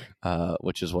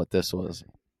 which is what this was.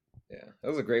 Yeah, that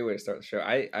was a great way to start the show.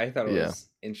 I thought it was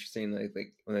interesting.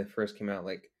 Like when they first came out,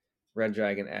 like Red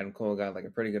Dragon, Adam Cole got like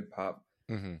a pretty good pop,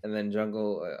 and then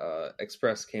Jungle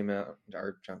Express came out,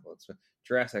 or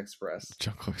Jurassic Express.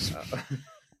 Jungle Express.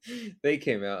 They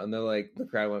came out and they're like, the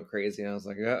crowd went crazy, and I was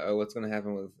like, what's going to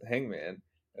happen with Hangman?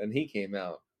 And he came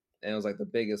out, and it was like the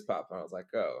biggest pop, and I was like,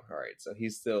 all right, so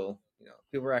he's still,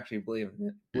 people are actually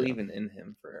believing in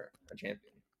him for a champion.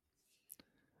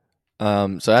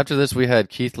 So after this, we had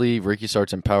Keith Lee, Ricky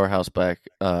Starks, and Powerhouse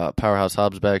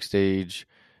Hobbs backstage.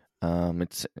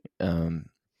 It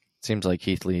seems like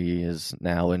Keith Lee is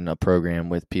now in a program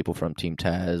with people from Team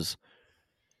Taz.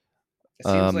 It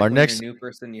seems like when you're a new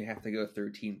person, you have to go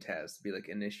through Team Taz to be like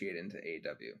initiated into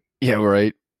AEW. Yeah,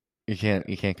 right. You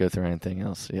can't go through anything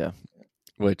else. Yeah,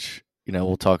 which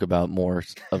we'll talk about more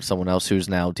of someone else who's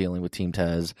now dealing with Team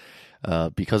Taz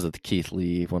because of the Keith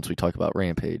Lee once we talk about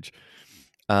Rampage.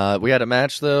 We had a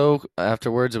match though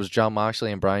afterwards. It was Jon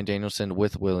Moxley and Bryan Danielson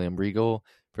with William Regal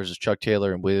versus Chuck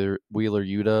Taylor and Wheeler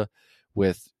Yuta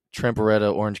with Trent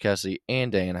Beretta, Orange Cassidy,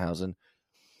 and Danhausen.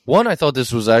 I thought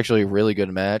this was actually a really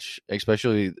good match,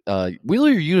 especially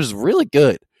Wheeler Yuta is really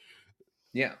good.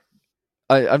 Yeah.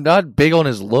 I'm not big on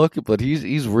his look, but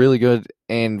he's really good,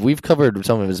 and we've covered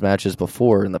some of his matches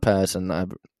before in the past, and I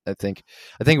think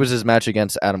it was his match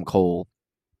against Adam Cole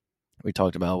we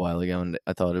talked about a while ago, and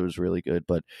I thought it was really good.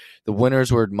 But the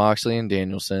winners were Moxley and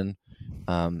Danielson.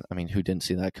 Who didn't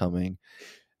see that coming?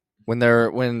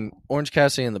 When Orange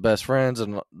Cassidy and the Best Friends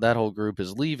and that whole group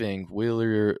is leaving,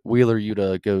 Wheeler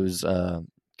Yuta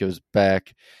goes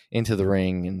back into the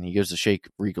ring, and he goes to shake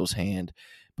Regal's hand.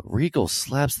 But Regal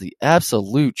slaps the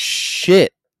absolute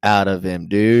shit out of him,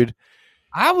 dude.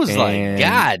 I was like,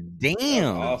 God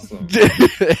damn. Awesome.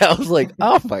 I was like,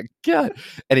 oh my God.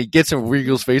 And he gets in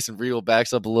Regal's face, and Regal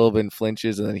backs up a little bit and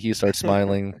flinches, and then he starts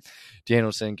smiling.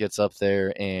 Danielson gets up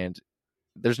there, and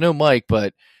there's no mic,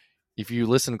 but if you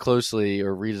listen closely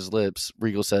or read his lips,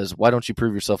 Regal says, "Why don't you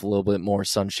prove yourself a little bit more,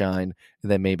 Sunshine, and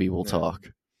then maybe we'll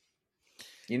talk."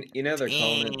 They're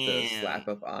calling it the slap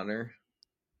of honor.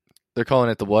 They're calling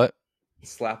it the what?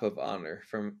 Slap of honor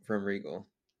from Regal.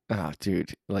 Oh,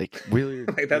 dude! Like Wheeler,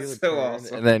 that's so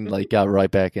awesome. And then got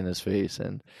right back in his face,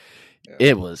 and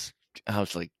it was. I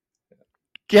was like,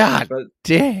 God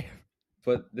damn!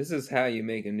 But this is how you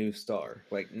make a new star.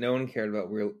 Like, no one cared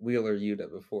about Wheeler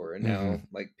Yuta before, and now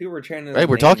like people were chanting. Right,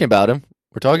 we're talking about him.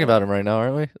 We're talking about him right now,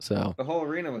 aren't we? So the whole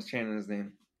arena was chanting his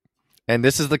name. And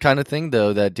this is the kind of thing,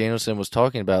 though, that Danielson was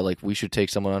talking about. Like, we should take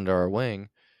someone under our wing.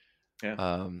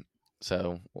 Yeah.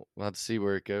 So we'll have to see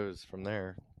where it goes from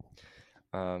there.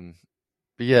 But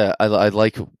yeah, I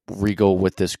like Regal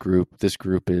with this group. This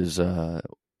group is a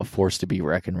force to be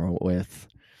reckoned with.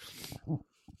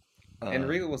 And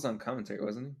Regal was on commentary,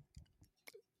 wasn't he?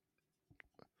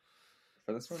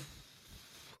 For this one?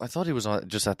 I thought he was on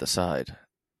just at the side.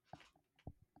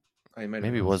 Oh,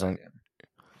 maybe he was on. Yeah.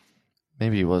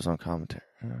 Maybe he was on commentary.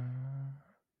 I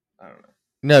don't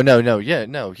know. No. Yeah,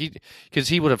 no. Because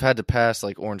he would have had to pass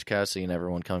like Orange Cassidy and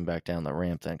everyone coming back down the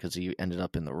ramp then, because he ended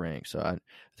up in the ring. So I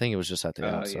think it was just at the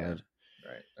outside. Yeah.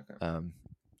 Right. Okay.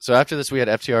 So after this, we had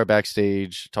FTR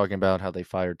backstage talking about how they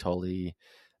fired Tully.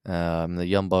 The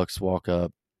Young Bucks walk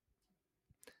up.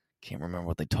 Can't remember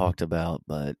what they talked about,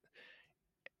 but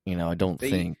I don't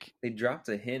think they dropped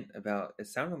a hint about. It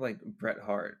sounded like Bret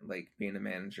Hart, like being a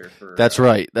manager for. That's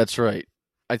right.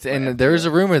 And there is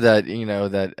a rumor that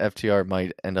that FTR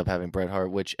might end up having Bret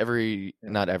Hart, which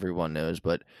not everyone knows,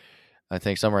 but I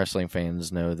think some wrestling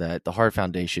fans know that the Hart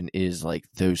Foundation is like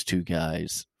those two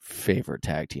guys' favorite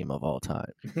tag team of all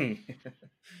time.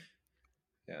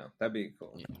 Yeah, that'd be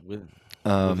cool.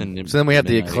 So then we have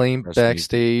the Acclaim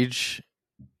backstage.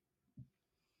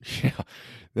 Yeah.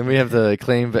 Then we have the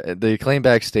Acclaim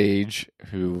backstage.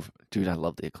 Who, dude, I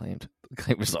love the Acclaimed. The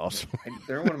Acclaim was awesome.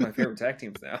 They're one of my favorite tag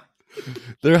teams now.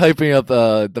 They're hyping up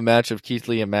the match of Keith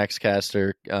Lee and Max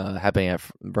Caster happening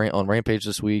on Rampage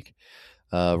this week.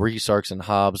 Ricky Starks and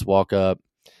Hobbs walk up,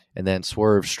 and then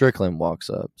Swerve Strickland walks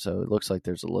up. So it looks like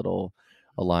there's a little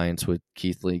alliance with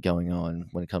Keith Lee going on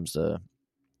when it comes to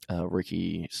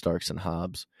Ricky Starks and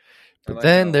Hobbs. But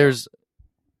then there's...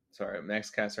 Sorry, Max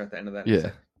Caster at the end of that. Yeah.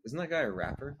 Isn't that guy a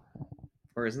rapper?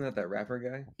 Or isn't that rapper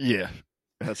guy? Yeah,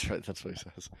 that's right. That's what he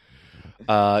says.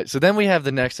 So then we have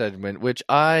the next segment, which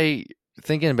I,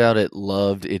 thinking about it,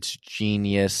 loved. It's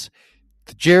genius.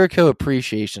 The Jericho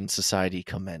Appreciation Society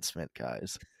commencement,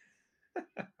 guys.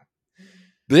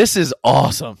 This is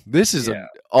awesome. This is an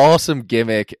awesome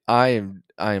gimmick. I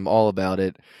am all about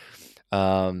it.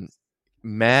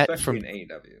 Matt especially in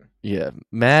AEW. Yeah,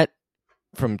 Matt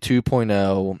from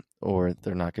 2.0. Or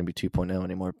they're not going to be 2.0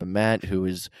 anymore. But Matt, who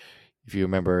is, if you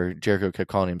remember, Jericho kept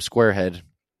calling him Squarehead.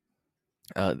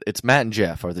 It's Matt and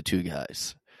Jeff are the two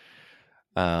guys.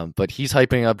 But he's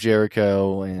hyping up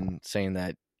Jericho and saying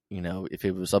that, if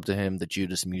it was up to him, the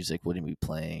Judas music wouldn't be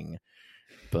playing.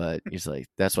 But he's like,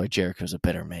 that's why Jericho's a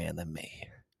better man than me.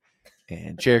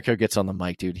 And Jericho gets on the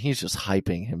mic, dude. He's just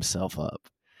hyping himself up.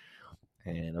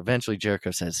 And eventually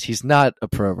Jericho says, he's not a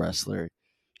pro wrestler.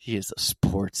 He is a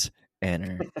sports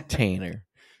entertainer.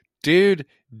 Dude,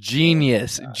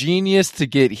 genius. Genius to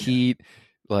get heat.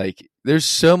 Like, there's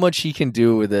so much he can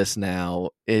do with this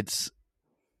now. It's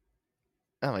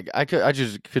I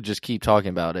could just keep talking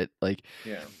about it. Like,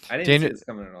 yeah, I didn't see this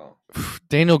coming at all.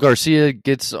 Daniel Garcia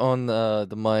gets on the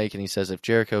mic and he says, if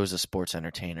Jericho is a sports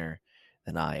entertainer,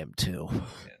 then I am too.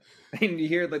 Yeah. And you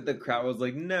hear like the crowd was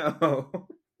like, no.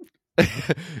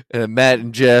 And Matt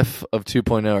and Jeff of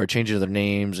 2.0 are changing their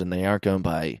names and they aren't going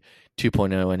by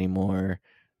 2.0 anymore.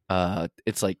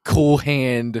 It's like Cool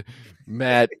Hand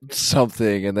Matt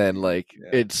something, and then like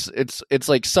it's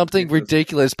like something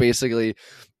ridiculous basically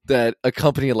that a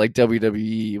company like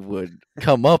WWE would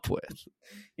come up with.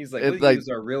 He's like, we'll use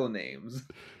our real names.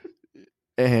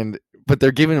 But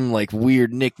they're giving him like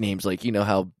weird nicknames, like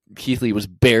how Keith Lee was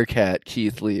Bearcat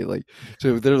Keith Lee, like,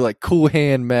 so they're like Cool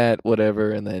Hand Matt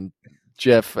whatever, and then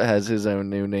Jeff has his own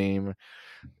new name,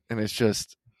 and it's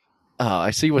just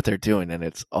I see what they're doing, and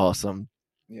it's awesome.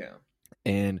 Yeah.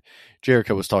 And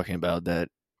Jericho was talking about that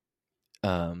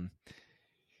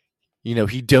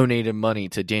he donated money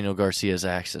to Daniel Garcia's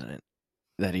accident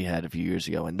that he had a few years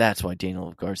ago, and that's why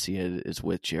Daniel Garcia is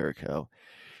with Jericho.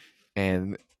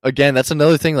 And again, that's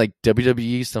another thing, like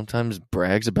WWE sometimes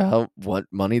brags about what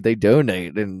money they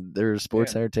donate in their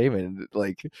sports entertainment.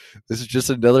 Like, this is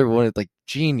just another one. Like,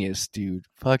 genius, dude.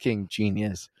 Fucking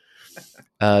genius.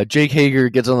 Jake Hager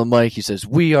gets on the mic. He says,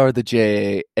 we are the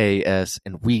JAS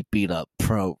and we beat up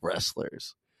pro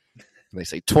wrestlers. And they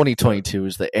say 2022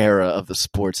 is the era of the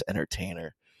sports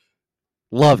entertainer.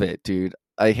 Love it, dude.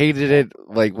 I hated it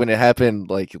like when it happened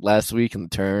like last week in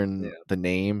the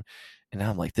name. And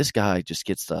I'm like, this guy just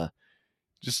gets to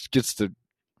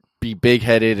be big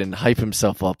headed and hype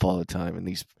himself up all the time. And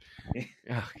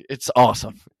it's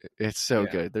awesome. It's so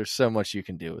good. There's so much you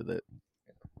can do with it.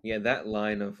 Yeah, that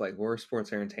line of like, we're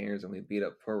sports entertainers and we beat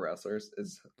up pro wrestlers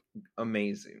is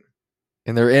amazing.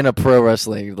 And they're in a pro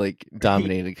wrestling like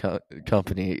dominated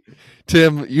company.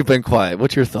 Tim, you've been quiet.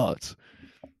 What's your thoughts?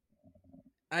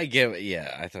 I get it.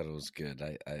 Yeah, I thought it was good.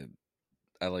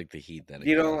 I like the heat that it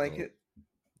You don't like it?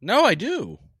 No, I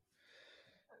do.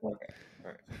 Okay.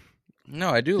 All right. No,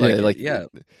 I do like it. Yeah.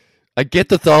 I get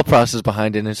the thought process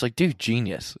behind it, and it's like, dude,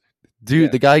 genius.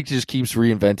 Dude, the guy just keeps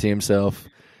reinventing himself.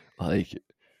 Like,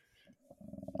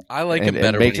 I like him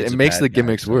better. It makes the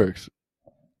gimmicks work.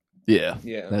 Yeah,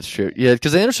 that's true. Yeah,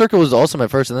 because the Inner Circle was awesome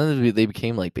at first, and then they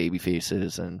became like baby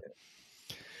faces, and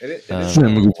it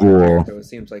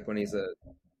seems like when he's a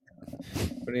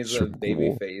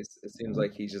baby face, it seems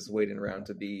like he's just waiting around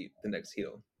to be the next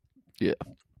heel. Yeah.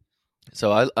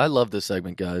 So I love this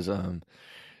segment, guys.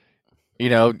 You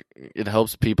know, it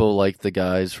helps people like the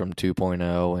guys from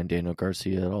 2.0 and Daniel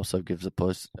Garcia. It also gives a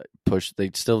push.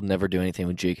 They still never do anything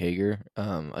with Jake Hager.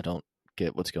 I don't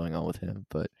get what's going on with him,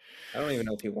 but I don't even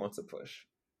know if he wants a push.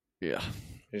 Yeah.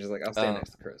 He's just like, I'll stay next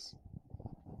to Chris.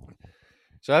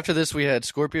 So after this, we had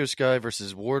Scorpio Sky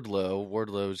versus Wardlow.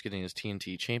 Wardlow's getting his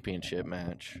TNT Championship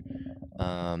match.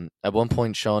 At one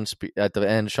point, at the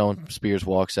end, Sean Spears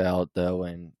walks out, though.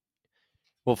 And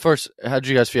well, first, how did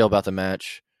you guys feel about the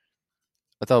match?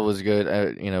 I thought it was good.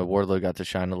 Wardlow got to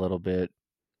shine a little bit.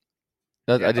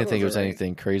 I didn't think it was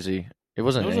anything crazy. It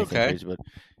wasn't anything crazy, but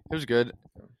it was good.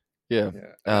 Yeah.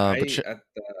 I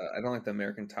don't like the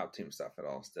American Top Team stuff at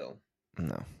all still.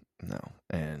 No.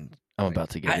 And I'm about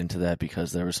to get into that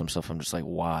because there was some stuff I'm just like,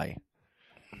 why?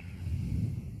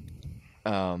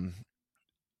 You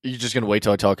just going to wait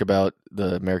till I talk about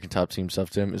the American Top Team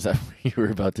stuff, Tim? Is that what you were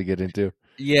about to get into?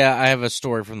 Yeah, I have a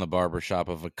story from the barbershop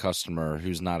of a customer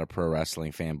who's not a pro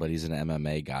wrestling fan, but he's an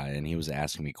MMA guy, and he was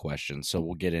asking me questions. So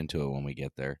we'll get into it when we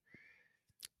get there.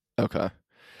 Okay.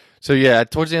 So, yeah,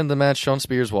 towards the end of the match, Sean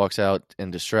Spears walks out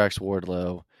and distracts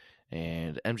Wardlow,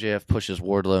 and MJF pushes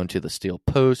Wardlow into the steel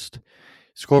post.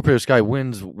 Scorpio Sky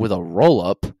wins with a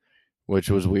roll-up, which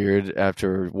was weird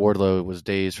after Wardlow was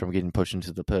dazed from getting pushed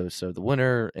into the post. So the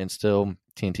winner and still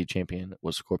TNT champion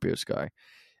was Scorpio Sky.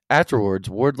 Afterwards,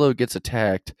 Wardlow gets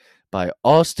attacked by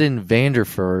Austin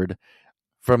Vanderford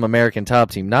from American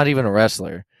Top Team, not even a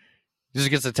wrestler. He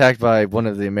just gets attacked by one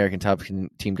of the American Top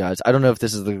Team guys. I don't know if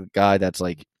this is the guy that's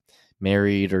like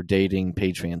married or dating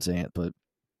Paige Van Zandt, but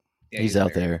he's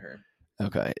out there.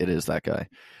 Okay, it is that guy.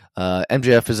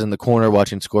 MJF is in the corner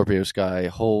watching Scorpio Sky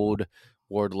hold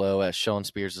Wardlow as Sean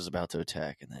Spears is about to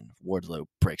attack, and then Wardlow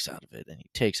breaks out of it, and he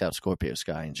takes out Scorpio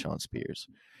Sky and Sean Spears.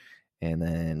 And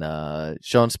then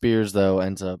Sean Spears, though,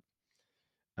 ends up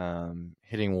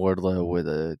hitting Wardlow with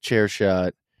a chair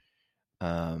shot.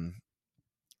 And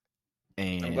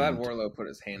I'm glad Wardlow put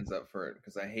his hands up for it,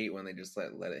 because I hate when they just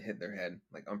let it hit their head,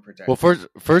 like unprotected. Well,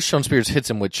 first Sean Spears hits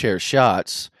him with chair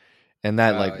shots, and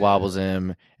that wobbles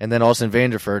him. And then Austin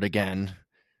Vanderford again,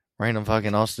 random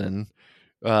fucking Austin,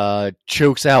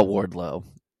 chokes out Wardlow.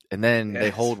 And then they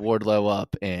hold Wardlow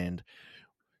up, and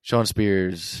Sean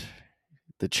Spears,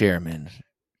 the chairman,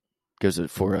 goes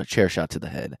for a chair shot to the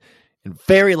head. And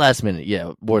very last minute,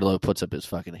 Wardlow puts up his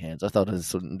fucking hands. I thought it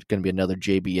was going to be another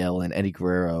JBL and Eddie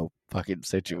Guerrero fucking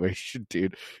situation,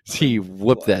 dude. He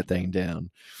whooped that thing down.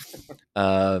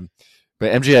 But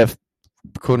MJF,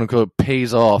 quote unquote,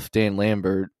 pays off Dan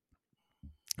Lambert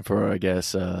for, I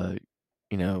guess,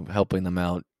 helping them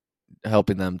out,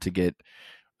 helping them to get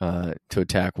to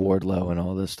attack Wardlow and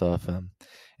all this stuff.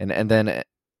 And then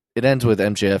it ends with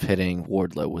MJF hitting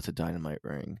Wardlow with a dynamite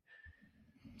ring.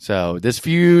 So this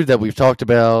feud that we've talked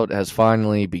about has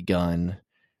finally begun,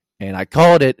 and I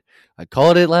called it. I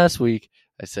called it last week.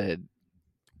 I said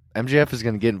MJF is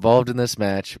going to get involved in this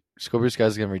match. Scorpio Sky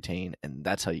is going to retain, and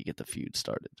that's how you get the feud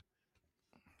started.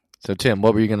 So Tim,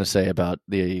 what were you going to say about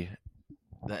the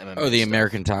MMA? Oh, the stuff?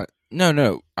 American Top.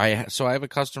 No. I have a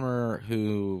customer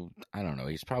who, I don't know,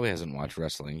 he probably hasn't watched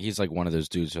wrestling. He's like one of those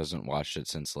dudes who hasn't watched it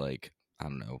since, like, I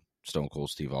don't know, Stone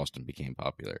Cold Steve Austin became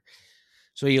popular.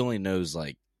 So he only knows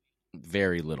like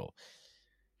very little,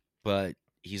 but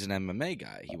he's an MMA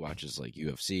guy. He watches like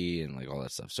UFC and like all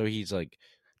that stuff. So he's like,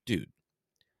 dude,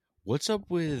 what's up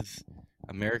with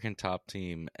American Top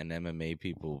Team and MMA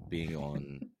people being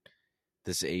on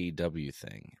this AEW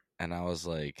thing? And I was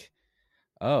like,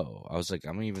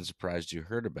 I'm even surprised you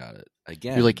heard about it.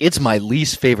 Again, you're like, it's my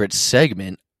least favorite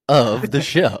segment of the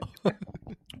show.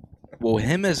 Well,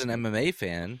 him as an MMA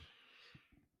fan,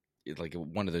 like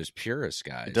one of those purist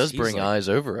guys, it does bring eyes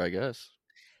over, I guess.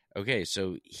 Okay,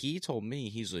 so he told me,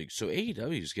 he's like, so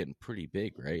AEW is getting pretty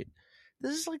big, right?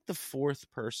 This is like the fourth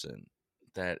person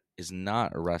that is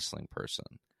not a wrestling person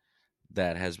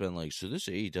that has been like, so this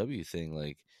AEW thing,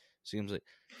 like, Seems like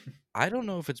I don't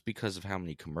know if it's because of how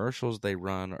many commercials they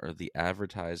run or the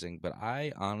advertising, but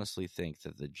I honestly think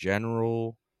that the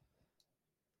general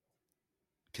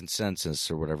consensus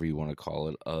or whatever you want to call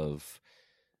it of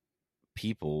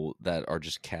people that are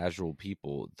just casual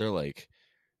people, they're like,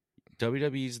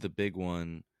 WWE's the big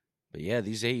one, but yeah,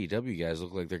 these AEW guys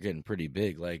look like they're getting pretty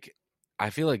big. Like, I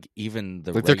feel like even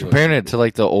the like they're comparing it to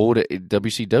like the old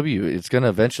WCW. It's gonna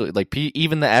eventually like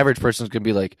even the average person's gonna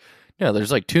be like, no,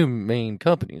 there's like two main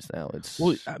companies now. It's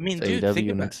dude,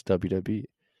 AEW and it's WWE.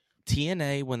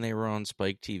 TNA when they were on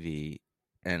Spike TV,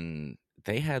 and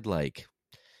they had like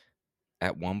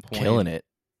at one point killing it.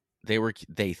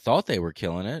 They thought they were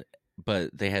killing it,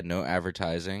 but they had no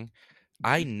advertising.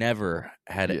 I never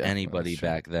had anybody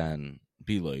back then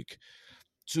be like,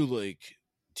 so like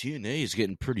TNA is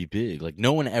getting pretty big. Like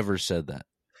no one ever said that.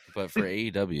 But for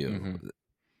AEW,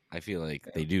 I feel like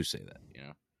they do say that, you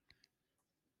know?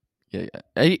 Yeah.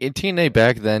 TNA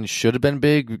back then should have been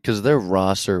big because their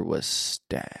roster was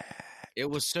stacked. It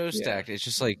was so stacked. It's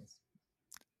just like,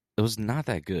 it was not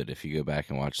that good if you go back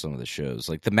and watch some of the shows.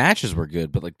 Like the matches were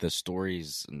good, but like the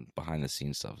stories and behind the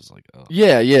scenes stuff is like, oh.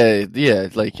 Yeah.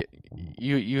 Like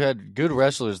you had good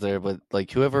wrestlers there, but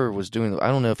like whoever was doing, I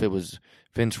don't know if it was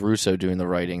Vince Russo doing the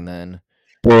writing then.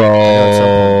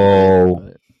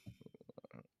 Bro,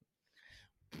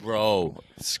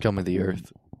 scum of the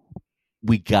earth.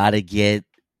 We gotta get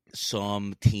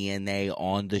some TNA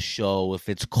on the show if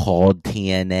it's called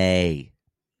TNA.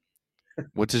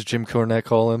 What does Jim Cornette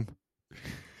call him?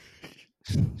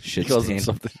 Shit he calls stain. him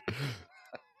something.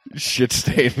 Shit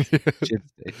stain. Shit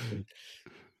stain.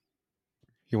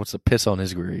 He wants to piss on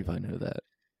his grave. I know that.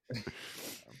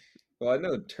 Well, I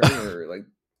know Turner, like,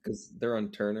 because they're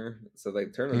on Turner, so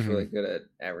like Turner's really good at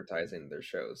advertising their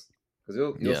shows.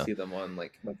 Because you'll see them on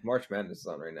like March Madness is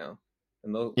on right now,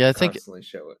 and they'll constantly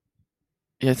show it.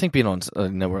 Yeah, I think being on a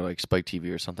network like Spike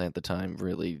TV or something at the time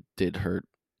really did hurt,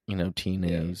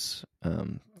 TNA's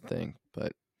thing,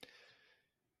 but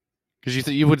because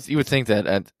you would think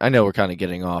that I know we're kind of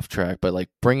getting off track, but like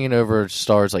bringing over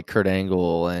stars like Kurt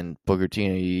Angle and Booker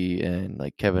T and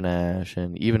like Kevin Nash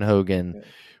and even Hogan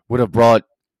would have brought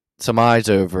some eyes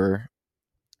over.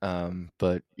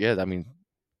 But yeah, I mean,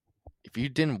 if you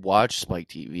didn't watch Spike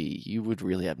TV, you would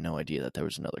really have no idea that there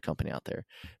was another company out there.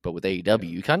 But with AEW,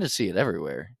 you kind of see it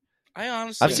everywhere.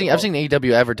 I've seen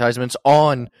AEW advertisements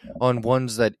on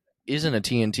ones that isn't a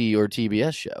TNT or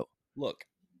TBS show. Look,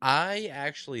 I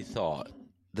actually thought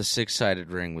the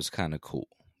 6-sided ring was kind of cool,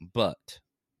 but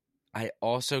I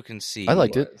also can see I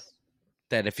liked it.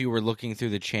 That if you were looking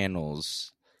through the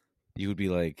channels, you would be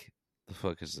like, "The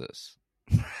fuck is this?"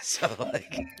 So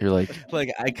like, you're like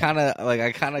I kind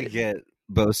of get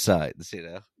both sides, you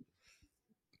know.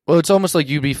 Well, it's almost like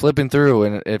you'd be flipping through,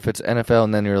 and if it's NFL,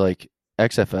 and then you're like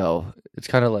XFL, it's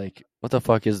kind of like, what the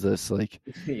fuck is this? Like,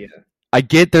 I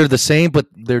get they're the same, but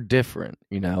they're different,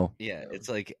 you know. Yeah, it's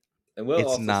like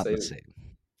it's not the same.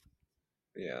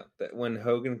 Yeah, that when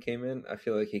Hogan came in, I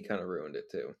feel like he kind of ruined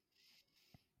it too.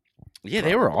 Yeah,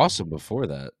 they were awesome before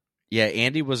that. Yeah,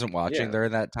 Andy wasn't watching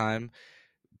during that time,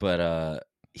 but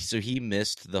so he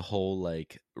missed the whole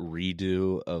like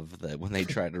redo of when they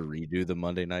tried to redo the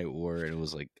Monday Night War, and it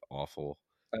was like awful.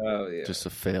 Oh yeah, just a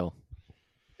fail.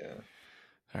 Yeah.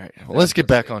 All right, well, let's get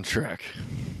back on track.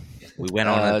 We went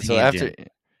on a tangent.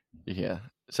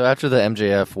 So after the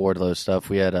MJF Wardlow stuff,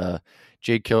 we had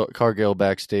Jade Cargill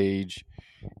backstage,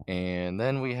 and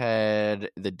then we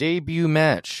had the debut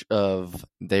match of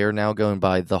they are now going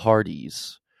by the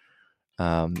Hardys. It's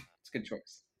a good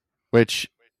choice.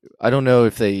 Which I don't know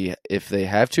if they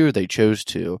have to or they chose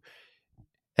to.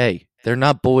 Hey, they're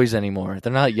not boys anymore.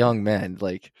 They're not young men.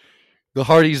 Like the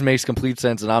Hardys makes complete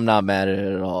sense, and I'm not mad at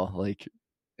it at all. Like,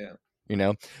 you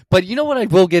know. But you know what I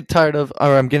will get tired of,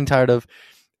 or I'm getting tired of,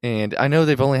 and I know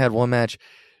they've only had one match.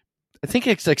 I think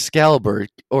it's Excalibur,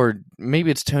 or maybe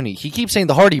it's Tony. He keeps saying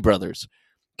the Hardy Brothers.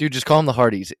 Dude, just call them the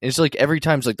Hardys. It's like every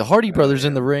time it's like the Hardy Brothers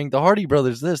in the ring, the Hardy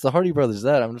Brothers this, the Hardy Brothers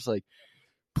that. I'm just like,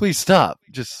 please stop.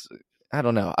 Just, I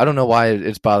don't know. I don't know why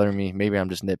it's bothering me. Maybe I'm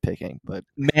just nitpicking. But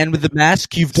man with the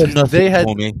mask, you've done nothing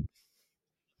for me.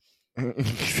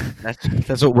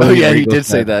 That's what William Regal did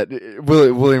say that.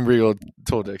 William Regal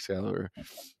told Excalibur.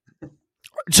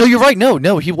 So you're right.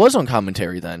 No, he was on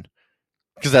commentary then.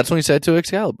 Because that's when he said to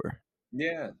Excalibur.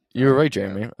 Yeah. You were right,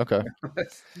 Jeremy. Okay.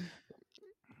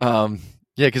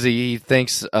 Yeah, because he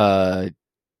thanks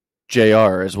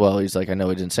JR as well. He's like, I know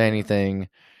I didn't say anything,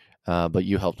 but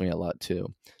you helped me a lot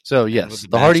too. So yes,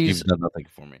 the Hardys you've done nothing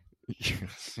for me.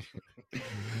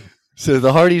 So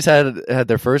the Hardys had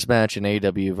their first match in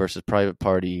AEW versus Private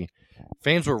Party.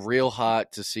 fans were real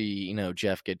hot to see,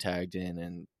 Jeff get tagged in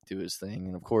and do his thing.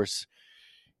 And of course,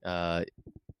 the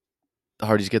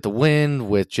Hardys get the win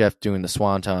with Jeff doing the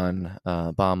swanton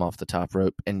bomb off the top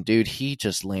rope. And dude, he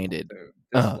just landed.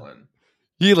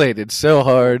 He landed so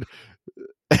hard.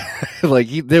 Like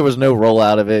there was no roll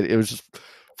out of it. It was just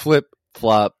flip,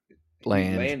 flop,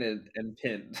 land. He landed and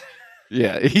pinned.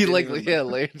 Yeah, he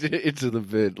landed into the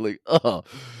pin. Like,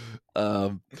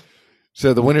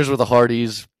 so the winners were the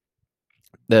Hardys.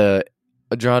 The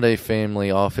Andrade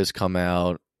family office come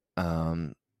out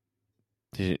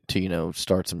to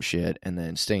start some shit, and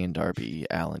then Sting and Darby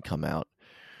Allin come out,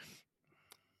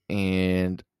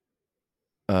 and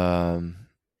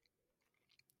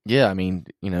yeah, I mean,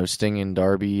 Sting and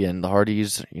Darby and the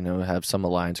Hardys, have some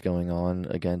alliance going on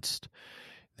against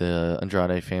the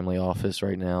Andrade family office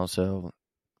right now. So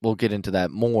we'll get into that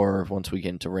more once we get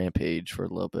into Rampage for a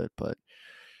little bit. But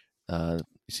you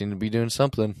seem to be doing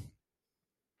something.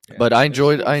 Yeah, but I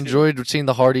enjoyed seeing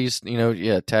the Hardys,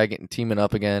 tagging, teaming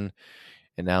up again,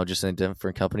 and now just in a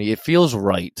different company. It feels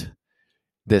right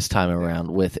this time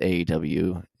around with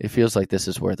AEW. It feels like this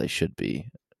is where they should be.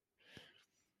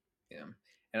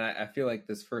 And I feel like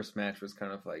this first match was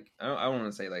kind of like, I don't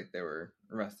want to say like they were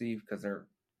rusty because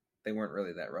they weren't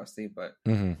really that rusty, but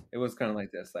It was kind of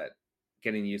like this, that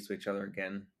getting used to each other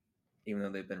again, even though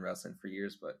they've been wrestling for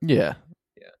years. But yeah,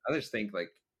 I just think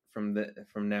like from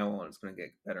now on, it's going to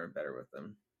get better and better with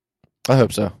them. I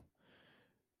hope so.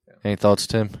 Yeah. Any thoughts,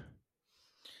 Tim?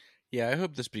 Yeah, I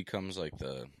hope this becomes like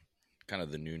the kind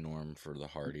of the new norm for the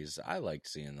Hardys. I liked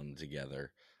seeing them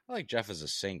together. I like Jeff as a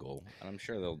single, and I'm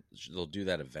sure they'll do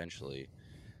that eventually.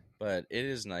 But it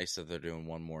is nice that they're doing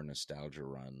one more nostalgia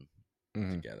run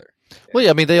together. Yeah. Well,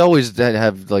 yeah, I mean, they always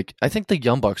have, like, I think the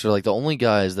Young Bucks are like the only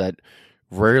guys that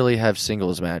rarely have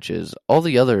singles matches. All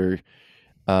the other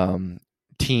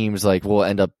teams like will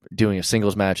end up doing a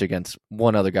singles match against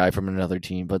one other guy from another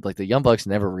team, but like the Young Bucks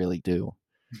never really do.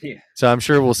 Yeah. So I'm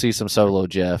sure we'll see some solo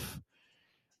Jeff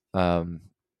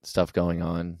stuff going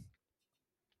on.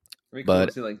 We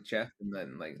could see like Jeff and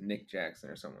then like Nick Jackson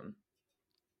or someone.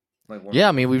 Like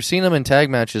I mean, we've seen them in tag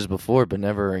matches before, but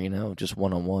never, just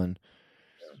one-on-one.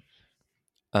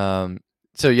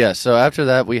 Yeah. So after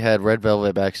that, we had Red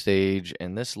Velvet backstage,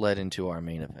 and this led into our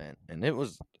main event, and it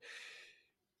was.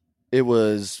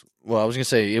 Well, I was gonna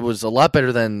say it was a lot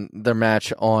better than their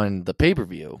match on the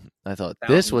pay-per-view. I thought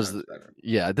this was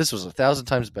 1,000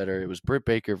 times better. It was Britt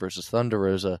Baker versus Thunder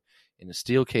Rosa in a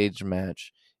steel cage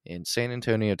match in San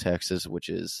Antonio, Texas, which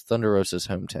is Thunder Rosa's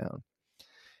hometown.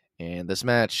 And this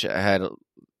match had a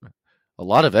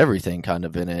lot of everything kind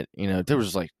of in it. There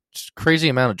was like crazy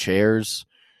amount of chairs,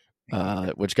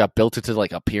 which got built into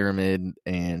like a pyramid.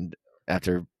 And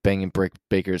after banging Britt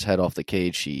Baker's head off the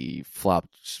cage, she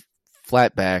flopped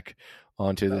flat back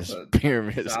onto this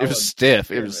pyramid. It was stiff.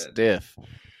 Pyramid. It was stiff.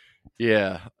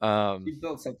 Yeah. He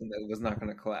built something that was not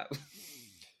going to collapse.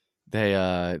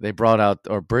 They brought out,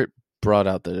 or Britt brought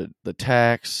out the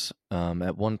tacks.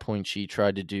 At one point, she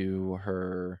tried to do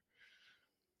her.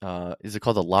 Is it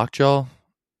called the lockjaw?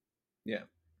 Yeah.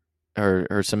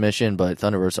 Her submission, but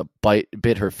Thunder Rosa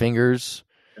bit her fingers.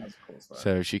 That's cool stuff.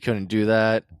 So she couldn't do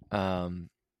that.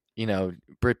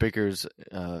 Britt Baker's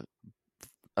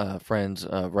friends,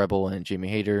 Rebel and Jamie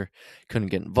Hayter, couldn't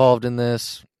get involved in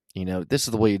this. This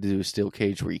is the way you do a steel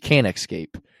cage where you can't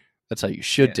escape. That's how you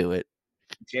should do it.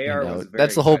 JR was very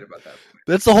excited about that.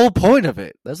 That's the whole point of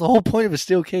it. That's the whole point of a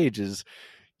steel cage is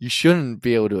you shouldn't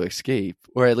be able to escape,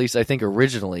 or at least I think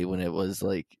originally when it was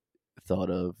like thought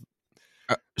of.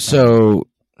 So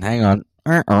hang on,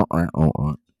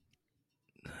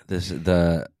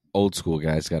 the old school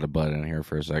guys got a butt in here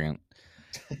for a second.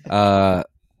 The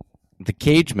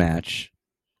cage match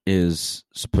is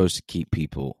supposed to keep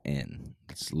people in.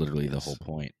 That's literally the whole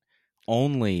point.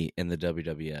 Only in the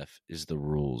WWF is the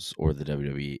rules, or the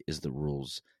WWE is the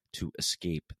rules to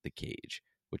escape the cage,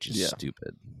 which is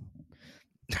stupid.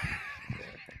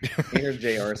 I heard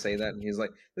JR say that, and he's like,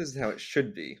 "This is how it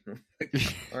should be."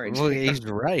 All right, well, he's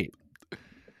right.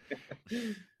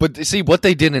 But see, what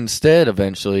they did instead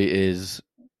eventually is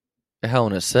Hell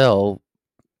in a Cell,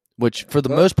 which for the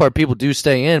most part people do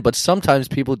stay in, but sometimes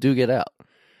people do get out.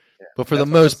 Yeah, but for the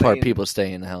most part, people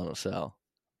stay in the Hell in a Cell.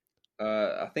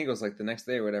 I think it was like the next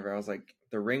day or whatever. I was like,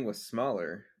 the ring was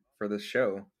smaller for this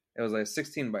show. It was like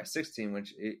 16 by 16,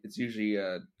 which it's usually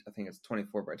I think it's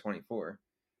 24 by 24.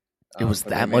 It was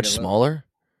that much smaller?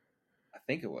 I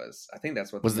think it was. I think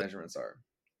that's what the measurements are.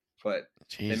 But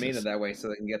they made it that way so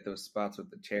they can get those spots with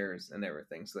the chairs and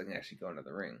everything, so they can actually go into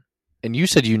the ring. And you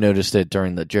said you noticed it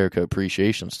during the Jericho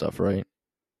Appreciation stuff, right?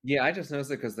 Yeah, I just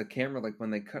noticed it because the camera, like when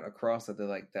they cut across it, they're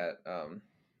like that.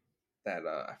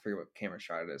 I forget what camera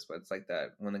shot it is, but it's like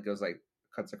that when it goes like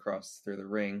cuts across through the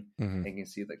ring, and you can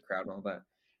see the crowd and all that.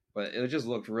 But it just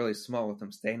looked really small with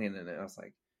them standing in it. I was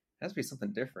like, that has to be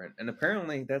something different. And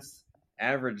apparently that's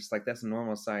average, like that's a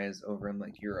normal size over in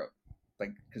like Europe,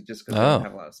 like because they don't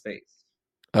have a lot of space.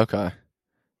 Okay.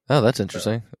 Oh, that's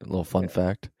interesting. So, a little fun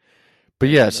fact. But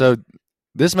yeah, so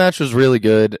this match was really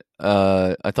good.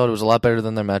 I thought it was a lot better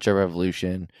than their match at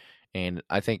Revolution, and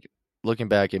I think looking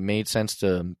back, it made sense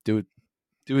to do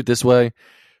it this way.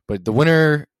 But the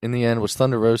winner in the end was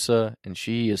Thunder Rosa, and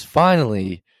she is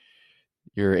finally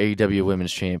your AEW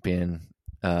Women's Champion.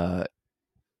 I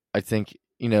think,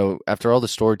 after all the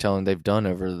storytelling they've done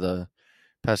over the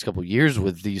past couple of years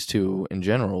with these two in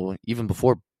general, even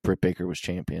before Britt Baker was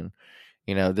champion,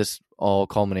 this all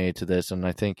culminated to this, and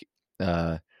I think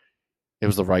it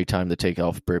was the right time to take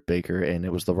off Britt Baker, and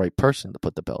it was the right person to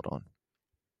put the belt on.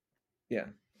 Yeah.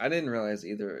 I didn't realize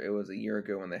either it was a year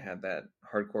ago when they had that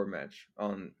hardcore match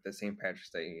on the St.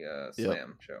 Patrick's Day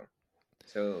Slam show.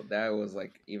 So that was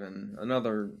like even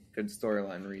another good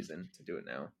storyline reason to do it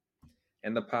now.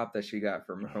 And the pop that she got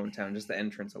from her hometown, just the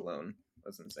entrance alone,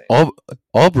 was insane.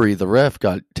 Aubrey, the ref,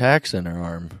 got tacks in her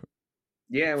arm.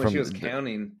 Yeah, when she was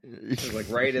counting, it was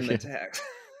like right in the tacks.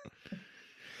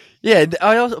 Yeah,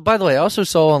 by the way, I also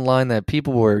saw online that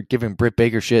people were giving Britt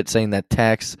Baker shit, saying that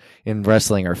tacks in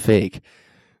wrestling are fake.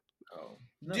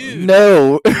 Dude,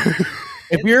 no.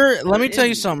 Let me tell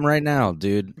you something right now,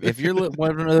 dude. If you're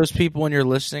one of those people and you're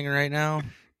listening right now,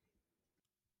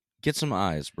 get some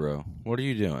eyes, bro. What are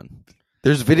you doing?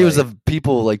 There's videos of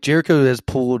people, like Jericho has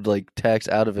pulled like tacks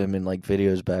out of him in like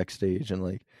videos backstage, and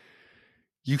like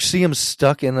you see him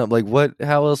stuck in them. Like what?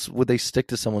 How else would they stick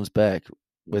to someone's back?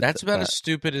 That's about as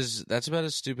stupid as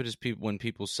people when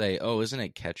people say, "Oh, isn't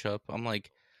it ketchup?" I'm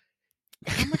like,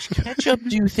 how much ketchup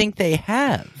do you think they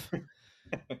have?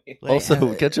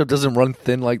 Also, ketchup doesn't run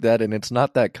thin like that, and it's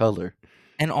not that color.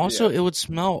 And also, it would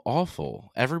smell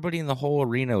awful. Everybody in the whole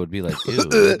arena would be like,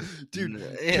 "Ew, dude."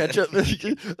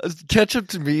 Ketchup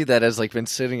to me that has like been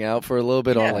sitting out for a little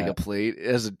bit on like a plate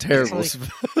is a terrible smell.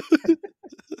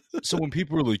 So when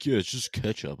people are like, "Yeah, it's just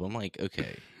ketchup," I'm like,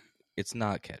 "Okay, it's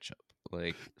not ketchup."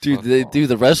 Like, dude,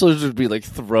 the wrestlers would be like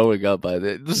throwing up by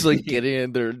that, just like getting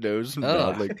in their nose.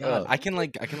 Oh, like, God. I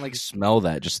can smell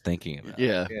that just thinking about it.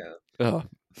 Yeah. Oh.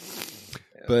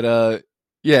 But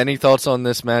any thoughts on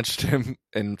this match, Tim,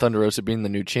 and Thunder Rosa being the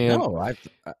new champ? No, I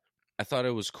thought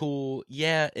it was cool.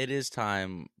 Yeah, it is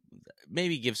time.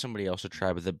 Maybe give somebody else a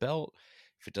try with the belt.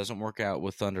 If it doesn't work out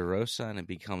with Thunder Rosa and it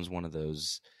becomes one of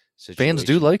those situations, fans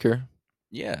do like her.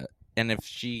 Yeah, and if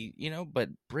she, but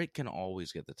Britt can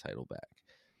always get the title back.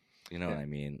 You know what I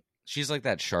mean? She's like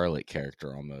that Charlotte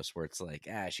character almost, where it's like,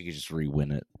 she could just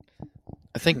re-win it.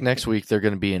 I think next week they're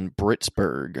going to be in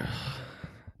Britsburg,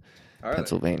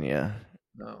 Pennsylvania.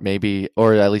 No. Maybe,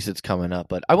 or at least it's coming up.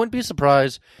 But I wouldn't be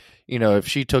surprised, if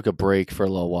she took a break for a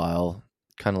little while,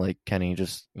 kind of like Kenny,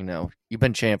 just, you've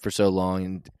been champ for so long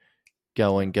and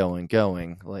going.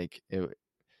 Like, I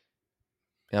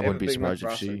wouldn't be surprised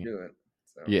if she... do it,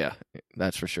 so. Yeah,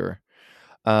 that's for sure.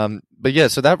 But yeah,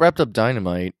 so that wrapped up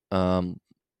Dynamite.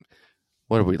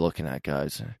 What are we looking at,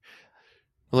 guys?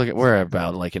 We're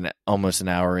about like almost an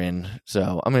hour in,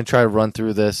 so I'm going to try to run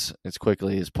through this as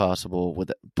quickly as possible,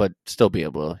 but still be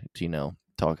able to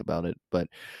talk about it. But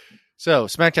so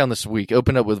SmackDown this week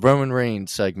opened up with Roman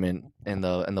Reigns segment and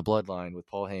the Bloodline with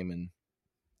Paul Heyman.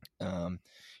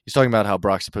 He's talking about how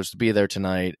Brock's supposed to be there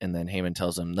tonight, and then Heyman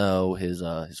tells him no, his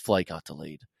flight got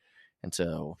delayed, and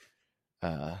so.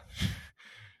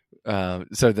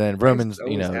 So then Roman's, it's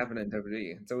always happening in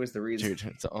WWE. It's always the reason.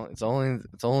 Dude, it's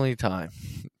only time.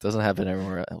 It doesn't happen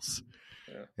everywhere else.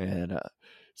 Yeah. And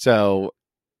so,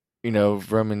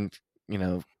 Roman,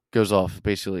 goes off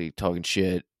basically talking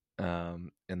shit.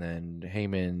 And then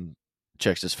Heyman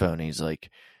checks his phone. And he's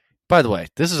like, by the way,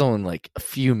 this is only like a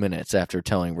few minutes after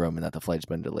telling Roman that the flight's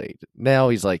been delayed. Now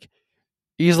he's like,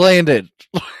 he's landed.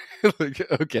 Like,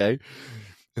 okay.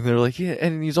 And they're like, yeah,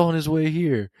 and he's on his way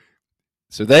here.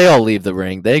 So they all leave the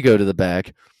ring. They go to the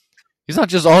back. He's not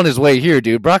just on his way here,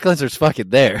 dude. Brock Lesnar's fucking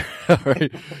there. All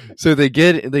right. So they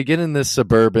get in this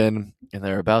Suburban, and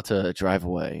they're about to drive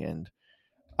away. And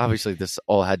obviously, this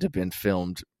all had to have been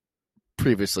filmed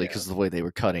previously because of the way they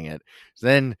were cutting it. So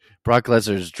then Brock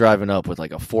Lesnar's driving up with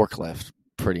like a forklift,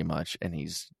 pretty much, and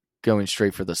he's going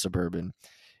straight for the Suburban.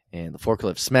 And the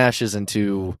forklift smashes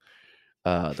into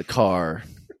the car.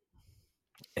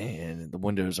 And the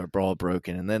windows are all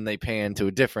broken, and then they pan to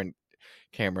a different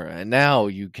camera, and now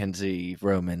you can see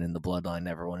Roman and the Bloodline,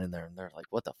 everyone in there, and they're like,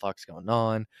 "What the fuck's going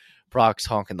on?" Brock's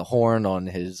honking the horn on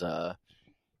his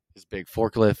big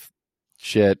forklift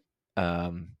shit.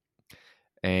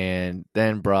 And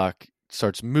then Brock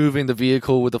starts moving the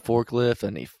vehicle with the forklift,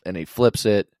 and he flips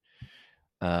it.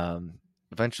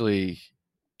 Eventually,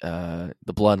 the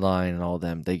Bloodline and all of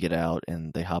them, they get out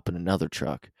and they hop in another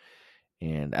truck.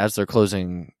 And as they're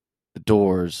closing the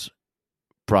doors,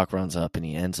 Brock runs up and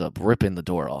he ends up ripping the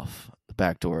door off, the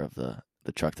back door of the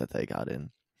truck that they got in.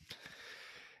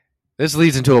 This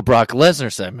leads into a Brock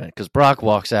Lesnar segment because Brock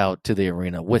walks out to the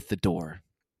arena with the door.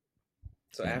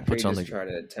 So after he just tried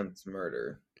to attempt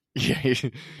murder. Yeah,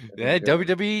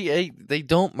 WWE, they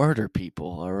don't murder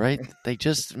people, all right? They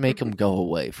just make them go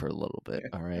away for a little bit,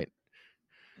 all right?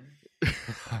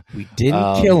 We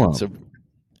didn't kill him. So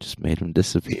just made him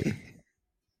disappear.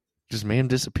 Just made him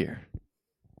disappear.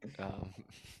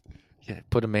 Yeah,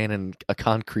 put a man in a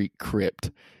concrete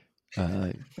crypt.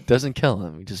 Doesn't kill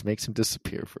him. He just makes him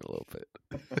disappear for a little bit.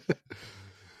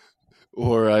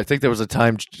 Or I think there was a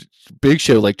time Big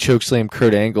Show like chokeslammed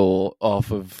Kurt Angle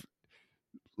off of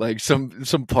like some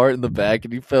part in the back,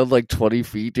 and he fell like 20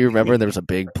 feet. Do you remember? And there was a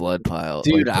big blood pile.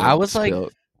 Dude, I was like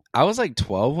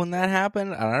 12 when that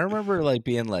happened, and I remember like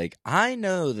being like, I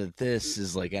know that this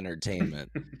is like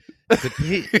entertainment,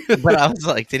 but I was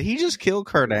like, did he just kill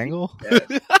Kurt Angle?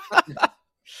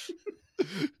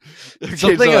 Okay,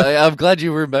 so I'm glad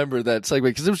you remember that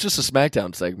segment because it was just a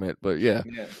SmackDown segment, but yeah.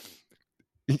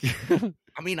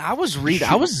 I mean, I was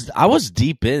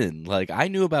deep in. Like, I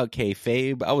knew about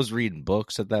kayfabe. I was reading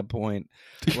books at that point.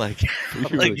 Like,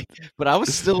 but I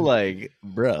was still like,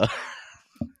 bruh.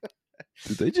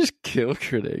 Did they just kill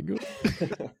Kurt Angle?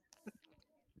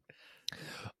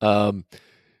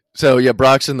 So yeah,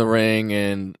 Brock's in the ring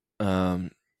and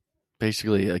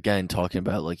basically again talking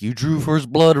about like you drew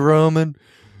first blood, Roman.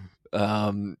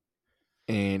 And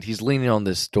he's leaning on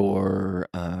this door.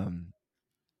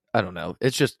 I don't know.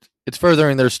 It's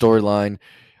furthering their storyline.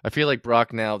 I feel like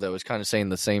Brock now though is kind of saying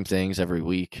the same things every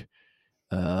week.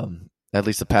 At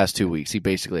least the past 2 weeks, he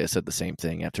basically has said the same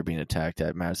thing after being attacked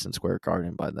at Madison Square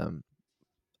Garden by them.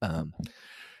 So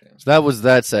that was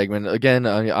that segment. Again,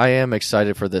 I am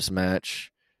excited for this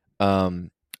match. One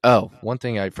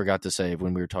thing I forgot to say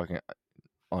when we were talking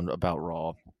about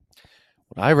Raw.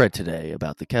 What I read today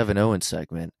about the Kevin Owens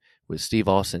segment with Steve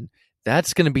Austin,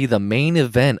 that's going to be the main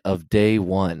event of day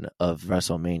one of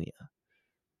WrestleMania.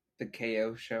 The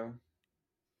KO show?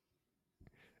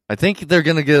 I think they're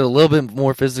going to get a little bit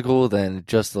more physical than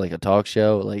just like a talk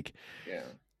show. Like, yeah.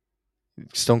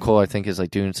 Stone Cold, I think, is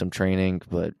like doing some training,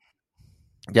 but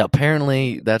yeah,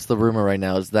 apparently that's the rumor right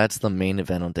now is that's the main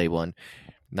event on day one.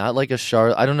 Not like a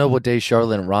Charlotte. I don't know what day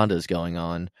Charlotte and Ronda is going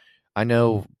on. I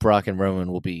know Brock and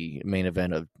Roman will be main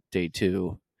event of day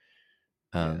two.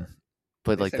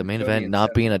 But like the main event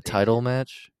not being a title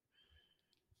match.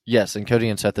 Yes, and Cody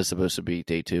and Seth is supposed to be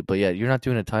day two. But yeah, you're not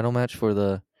doing a title match for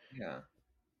the... Yeah.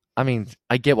 I mean,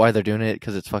 I get why they're doing it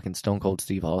because it's fucking Stone Cold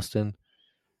Steve Austin.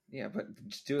 Yeah, but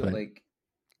just do it like,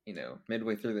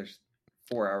 midway through this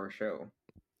 4-hour show.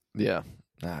 Yeah.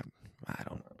 I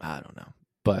don't know.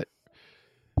 But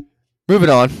moving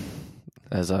on.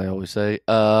 As I always say,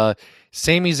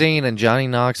 Sami Zayn and Johnny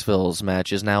Knoxville's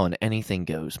match is now an anything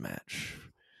goes match.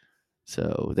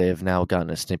 So they have now gotten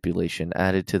a stipulation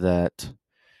added to that.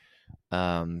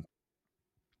 Shayna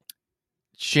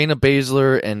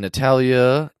Baszler and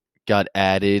Natalya got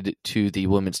added to the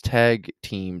women's tag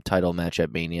team title match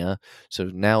at Mania. So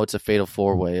now it's a fatal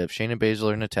four-way of Shayna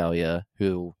Baszler and Natalya,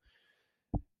 who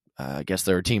I guess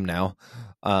they're a team now.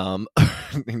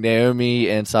 Naomi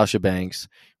and Sasha Banks,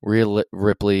 Rhea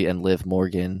Ripley and Liv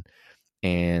Morgan,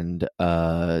 and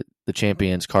the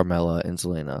champions Carmella and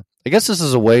Zelina. I guess this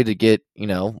is a way to get,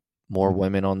 more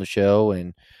women on the show.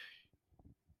 And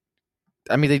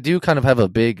I mean, they do kind of have a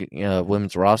big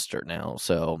women's roster now.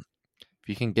 So if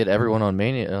you can get everyone on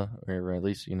Mania, or at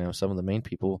least, some of the main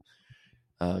people,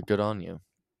 good on you.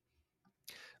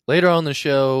 Later on the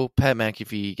show, Pat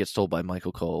McAfee gets told by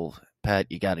Michael Cole, Pat,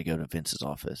 you got to go to Vince's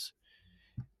office.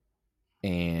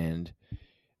 And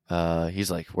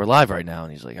he's like, we're live right now.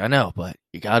 And he's like, I know, but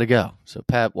you got to go. So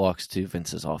Pat walks to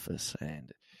Vince's office.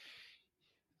 And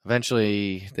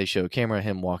eventually they show a camera of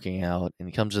him walking out. And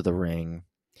he comes to the ring.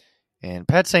 And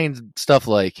Pat's saying stuff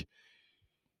like,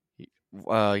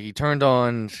 he turned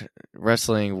on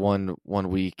wrestling one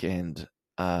week. And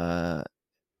I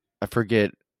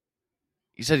forget.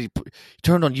 He said he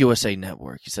turned on USA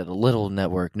Network. He said a little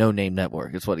network, no-name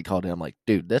network. That's what he called it. I'm like,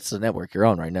 dude, that's the network you're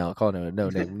on right now. I'm calling it a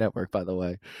no-name network, by the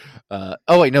way.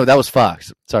 Wait, no, that was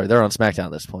Fox. Sorry, they're on SmackDown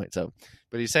at this point. So,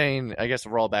 but he's saying, I guess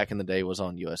Raw back in the day was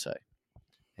on USA.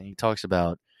 And he talks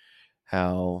about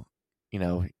how,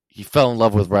 he fell in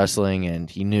love with wrestling, and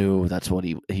he knew that's what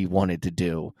he wanted to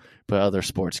do, but other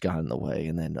sports got in the way.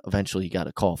 And then eventually he got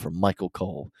a call from Michael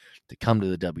Cole to come to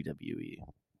the WWE.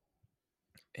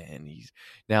 And he's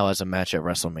now has a match at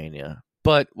WrestleMania.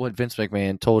 But what Vince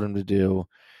McMahon told him to do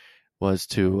was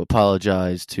to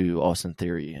apologize to Austin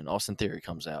Theory. And Austin Theory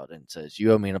comes out and says,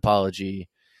 "You owe me an apology."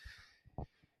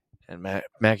 And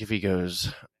McAfee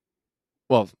goes,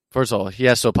 well, first of all, he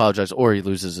has to apologize or he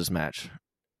loses his match.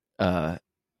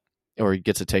 Or he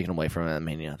gets it taken away from him at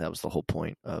Mania. That was the whole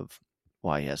point of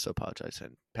why he has to apologize.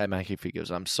 And Pat McAfee goes,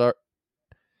 "I'm sorry."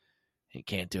 He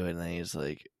can't do it. And then he's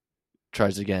like,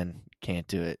 tries again, can't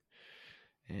do it.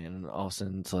 And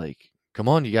Austin's like, "Come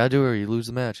on, you got to do it or you lose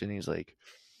the match." And he's like,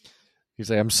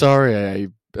 "I'm sorry.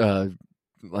 I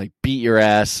like beat your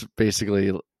ass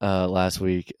basically last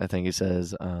week." I think he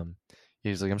says,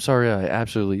 he's like, "I'm sorry. I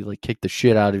absolutely like kicked the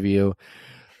shit out of you."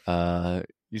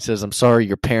 He says, "I'm sorry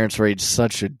your parents raised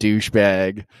such a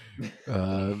douchebag."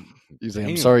 He's like,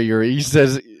 "I'm sorry you're." He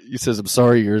says, "I'm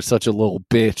sorry you're such a little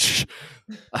bitch,"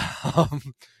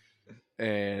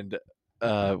 and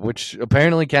which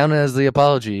apparently counted as the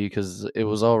apology because it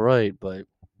was all right. But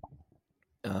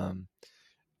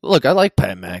look, I like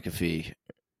Pat McAfee.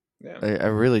 Yeah. I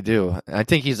really do. I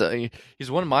think he's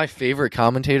one of my favorite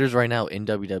commentators right now in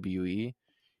WWE.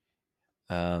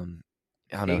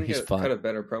 I don't know. He's fun. Cut a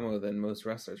better promo than most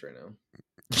wrestlers right now.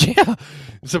 Yeah,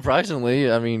 surprisingly.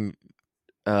 I mean,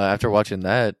 after watching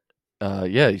that,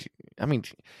 yeah. I mean,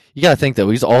 you gotta think though.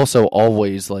 He's also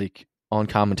always like on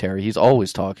commentary. He's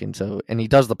always talking. So, and he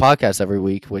does the podcast every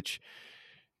week, which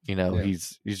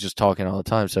he's just talking all the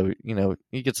time. So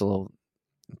he gets a little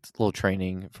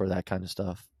training for that kind of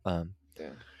stuff. I'm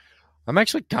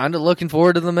actually kind of looking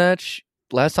forward to the match.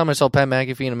 Last time I saw Pat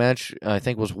McAfee in a match, I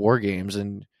think was War Games,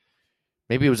 and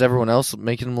maybe it was everyone else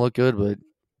making him look good, but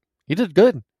he did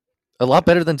good. A lot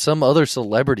better than some other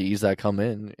celebrities that come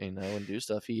in, and do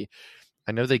stuff.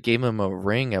 I know they gave him a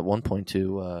ring at one point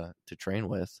to train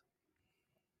with.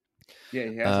 Yeah,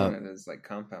 he has one in his like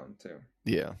compound too.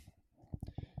 Yeah.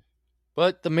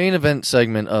 But the main event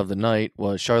segment of the night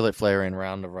was Charlotte Flair and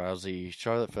Ronda Rousey.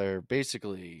 Charlotte Flair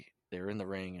basically, they were in the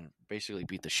ring and basically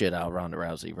beat the shit out of Ronda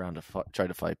Rousey. Ronda tried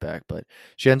to fight back, but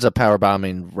she ends up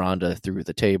powerbombing Ronda through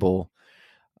the table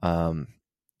on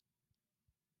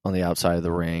the outside of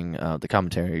the ring, the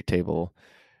commentary table.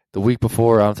 The week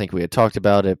before, I don't think we had talked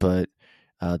about it, but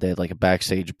they had like a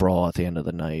backstage brawl at the end of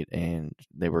the night, and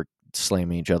they were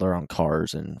slamming each other on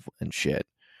cars and shit.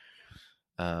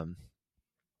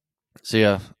 So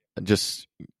yeah, just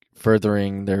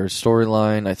furthering their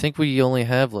storyline. I think we only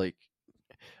have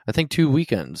 2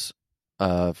 weekends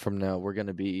from now. We're going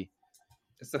to be...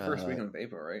 It's the first weekend of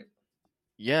April, right?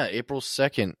 Yeah, April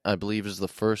 2nd, I believe, is the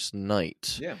first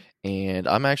night. Yeah. And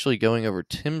I'm actually going over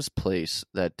Tim's place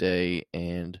that day,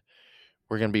 and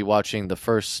we're going to be watching the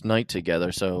first night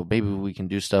together. So maybe we can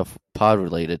do stuff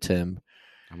pod-related, Tim.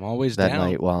 I'm always that down.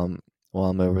 Night while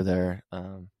I'm over there.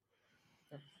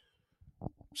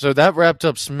 So that wrapped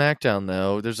up SmackDown,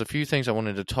 though. There's a few things I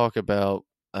wanted to talk about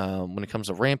when it comes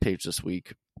to Rampage this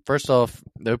week. First off,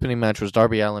 the opening match was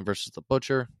Darby Allin versus The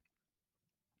Butcher.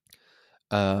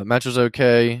 Match was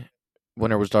okay.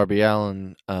 Winner was Darby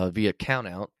Allin via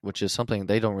countout, which is something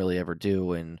they don't really ever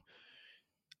do in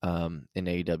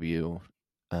AEW.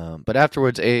 But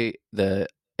afterwards, the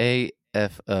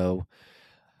AFO...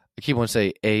 I keep wanting to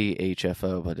say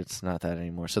AHFO, but it's not that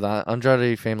anymore. So the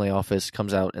Andrade Family Office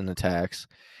comes out and attacks.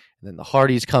 And then the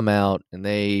Hardys come out, and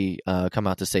they come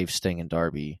out to save Sting and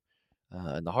Darby.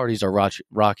 And the Hardys are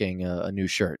rocking a new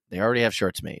shirt. They already have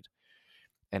shirts made.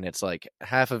 And it's like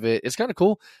half of it, it's kind of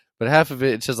cool, but half of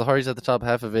it says the Hardys at the top.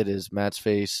 Half of it is Matt's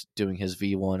face doing his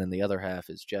V1, and the other half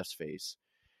is Jeff's face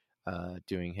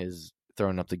doing his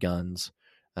throwing up the guns.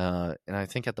 And I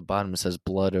think at the bottom it says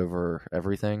blood over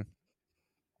everything.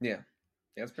 Yeah,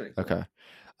 that's pretty cool.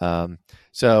 Okay.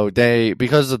 So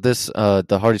because of this,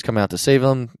 the Hardys come out to save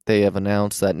them. They have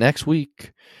announced that next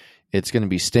week it's going to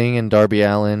be Sting and Darby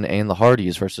Allin and the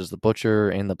Hardys versus the Butcher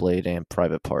and the Blade and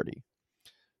Private Party.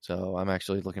 So I'm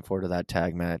actually looking forward to that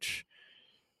tag match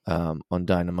on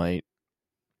Dynamite.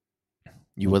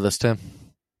 You with us, Tim?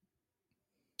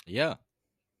 Yeah.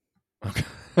 Okay.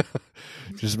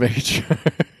 Just making sure.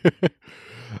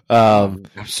 I'm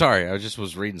sorry, I just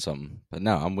was reading something, but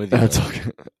no, I'm with you. That's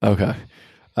okay.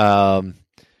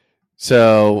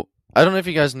 So I don't know if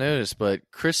you guys noticed, but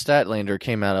Chris Statlander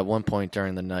came out at one point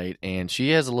during the night, and she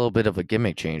has a little bit of a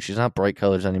gimmick change. She's not bright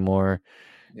colors anymore.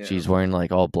 Yeah. She's wearing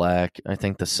like all black. I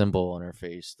think the symbol on her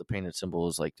face, the painted symbol,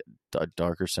 is like a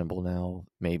darker symbol now.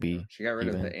 Maybe she got rid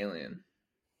of the alien.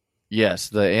 Yes,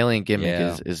 the alien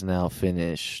gimmick is now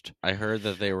finished. I heard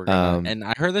that they were gonna, and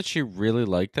I heard that she really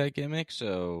liked that gimmick,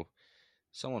 so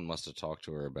someone must have talked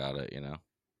to her about it, you know?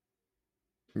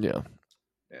 Yeah.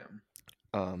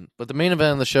 But the main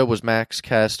event of the show was Max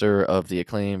Caster of the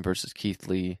Acclaim versus Keith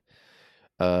Lee.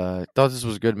 Thought this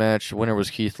was a good match. The winner was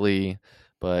Keith Lee,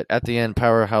 but at the end,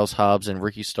 Powerhouse Hobbs and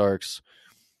Ricky Starks,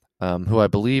 who I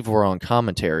believe were on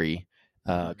commentary,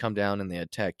 come down and they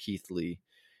attack Keith Lee.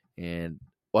 And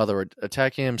while they were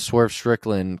attacking him, Swerve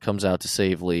Strickland comes out to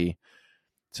save Lee.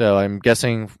 So I'm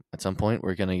guessing at some point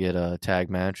we're gonna get a tag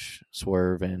match: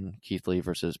 Swerve and Keith Lee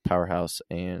versus Powerhouse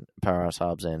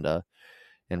Hobbs and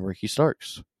Ricky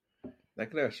Starks. That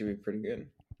could actually be pretty good.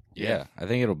 Yeah, I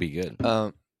think it'll be good.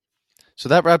 So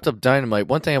that wrapped up Dynamite.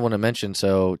 One thing I want to mention,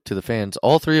 to the fans,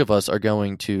 all three of us are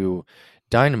going to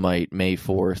Dynamite May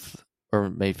 4th or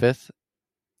May 5th.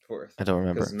 4th. I don't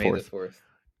remember. May 4th. The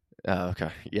 4th.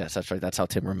 Okay. Yes, that's right. That's how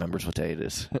Tim remembers what day it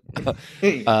is.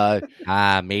 May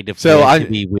the force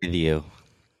be with you.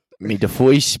 May the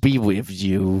voice be with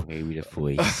you. Maybe the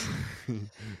voice.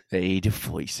 May the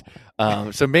voice.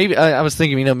 So maybe I was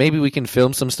thinking, maybe we can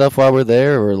film some stuff while we're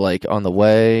there, or like on the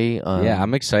way. Yeah,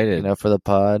 I'm excited. For the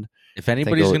pod. If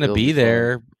anybody's going to be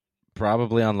there,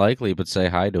 probably unlikely, but say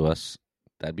hi to us.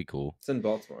 That'd be cool. It's in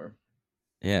Baltimore.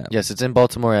 Yeah. Yes, it's in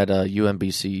Baltimore at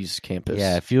UMBC's campus.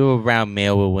 Yeah, if you're around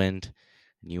Maryland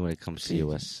and you want to come see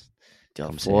us,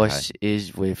 the force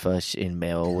is with us in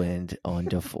Maryland on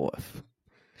the 4th.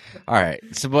 All right.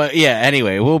 So, but yeah,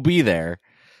 anyway, we'll be there.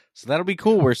 So that'll be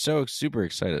cool. We're so super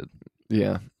excited.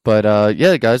 Yeah. But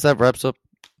yeah, guys, that wraps up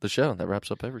the show. That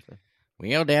wraps up everything.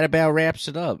 Well, that about wraps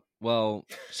it up. Well,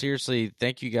 seriously,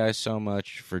 thank you guys so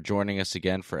much for joining us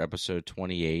again for episode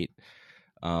 28.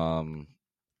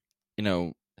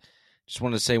 Just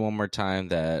want to say one more time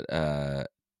that,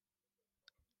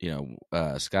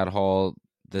 Scott Hall,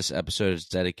 this episode is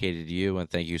dedicated to you, and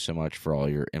thank you so much for all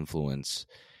your influence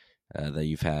that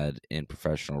you've had in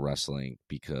professional wrestling,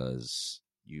 because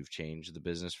you've changed the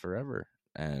business forever.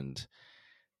 And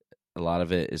a lot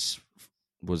of it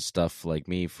was stuff like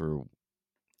me for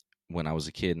when I was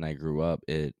a kid and I grew up.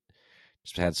 It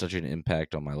just had such an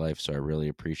impact on my life, so I really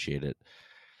appreciate it.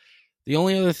 The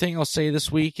only other thing I'll say this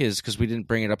week is, because we didn't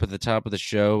bring it up at the top of the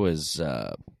show, is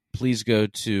please go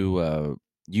to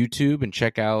YouTube and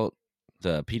check out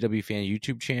the PW Fan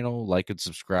YouTube channel. Like and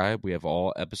subscribe. We have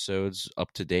all episodes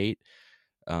up to date.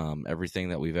 Everything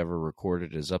that we've ever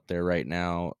recorded is up there right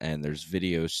now, and there's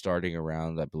videos starting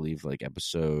around, I believe, like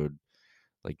episode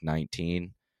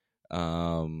 19.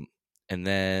 And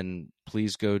then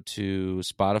please go to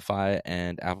Spotify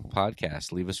and Apple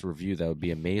Podcasts. Leave us a review. That would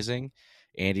be amazing.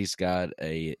 Andy's got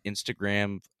a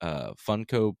Instagram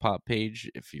Funko Pop page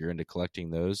if you're into collecting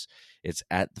those. It's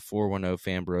at the 410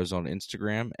 Fan Bros on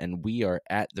Instagram, and we are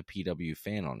at the PW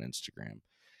Fan on Instagram.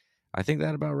 I think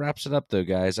that about wraps it up, though,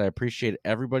 guys. I appreciate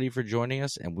everybody for joining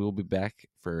us, and we'll be back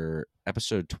for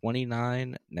episode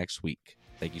 29 next week.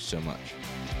 Thank you so much.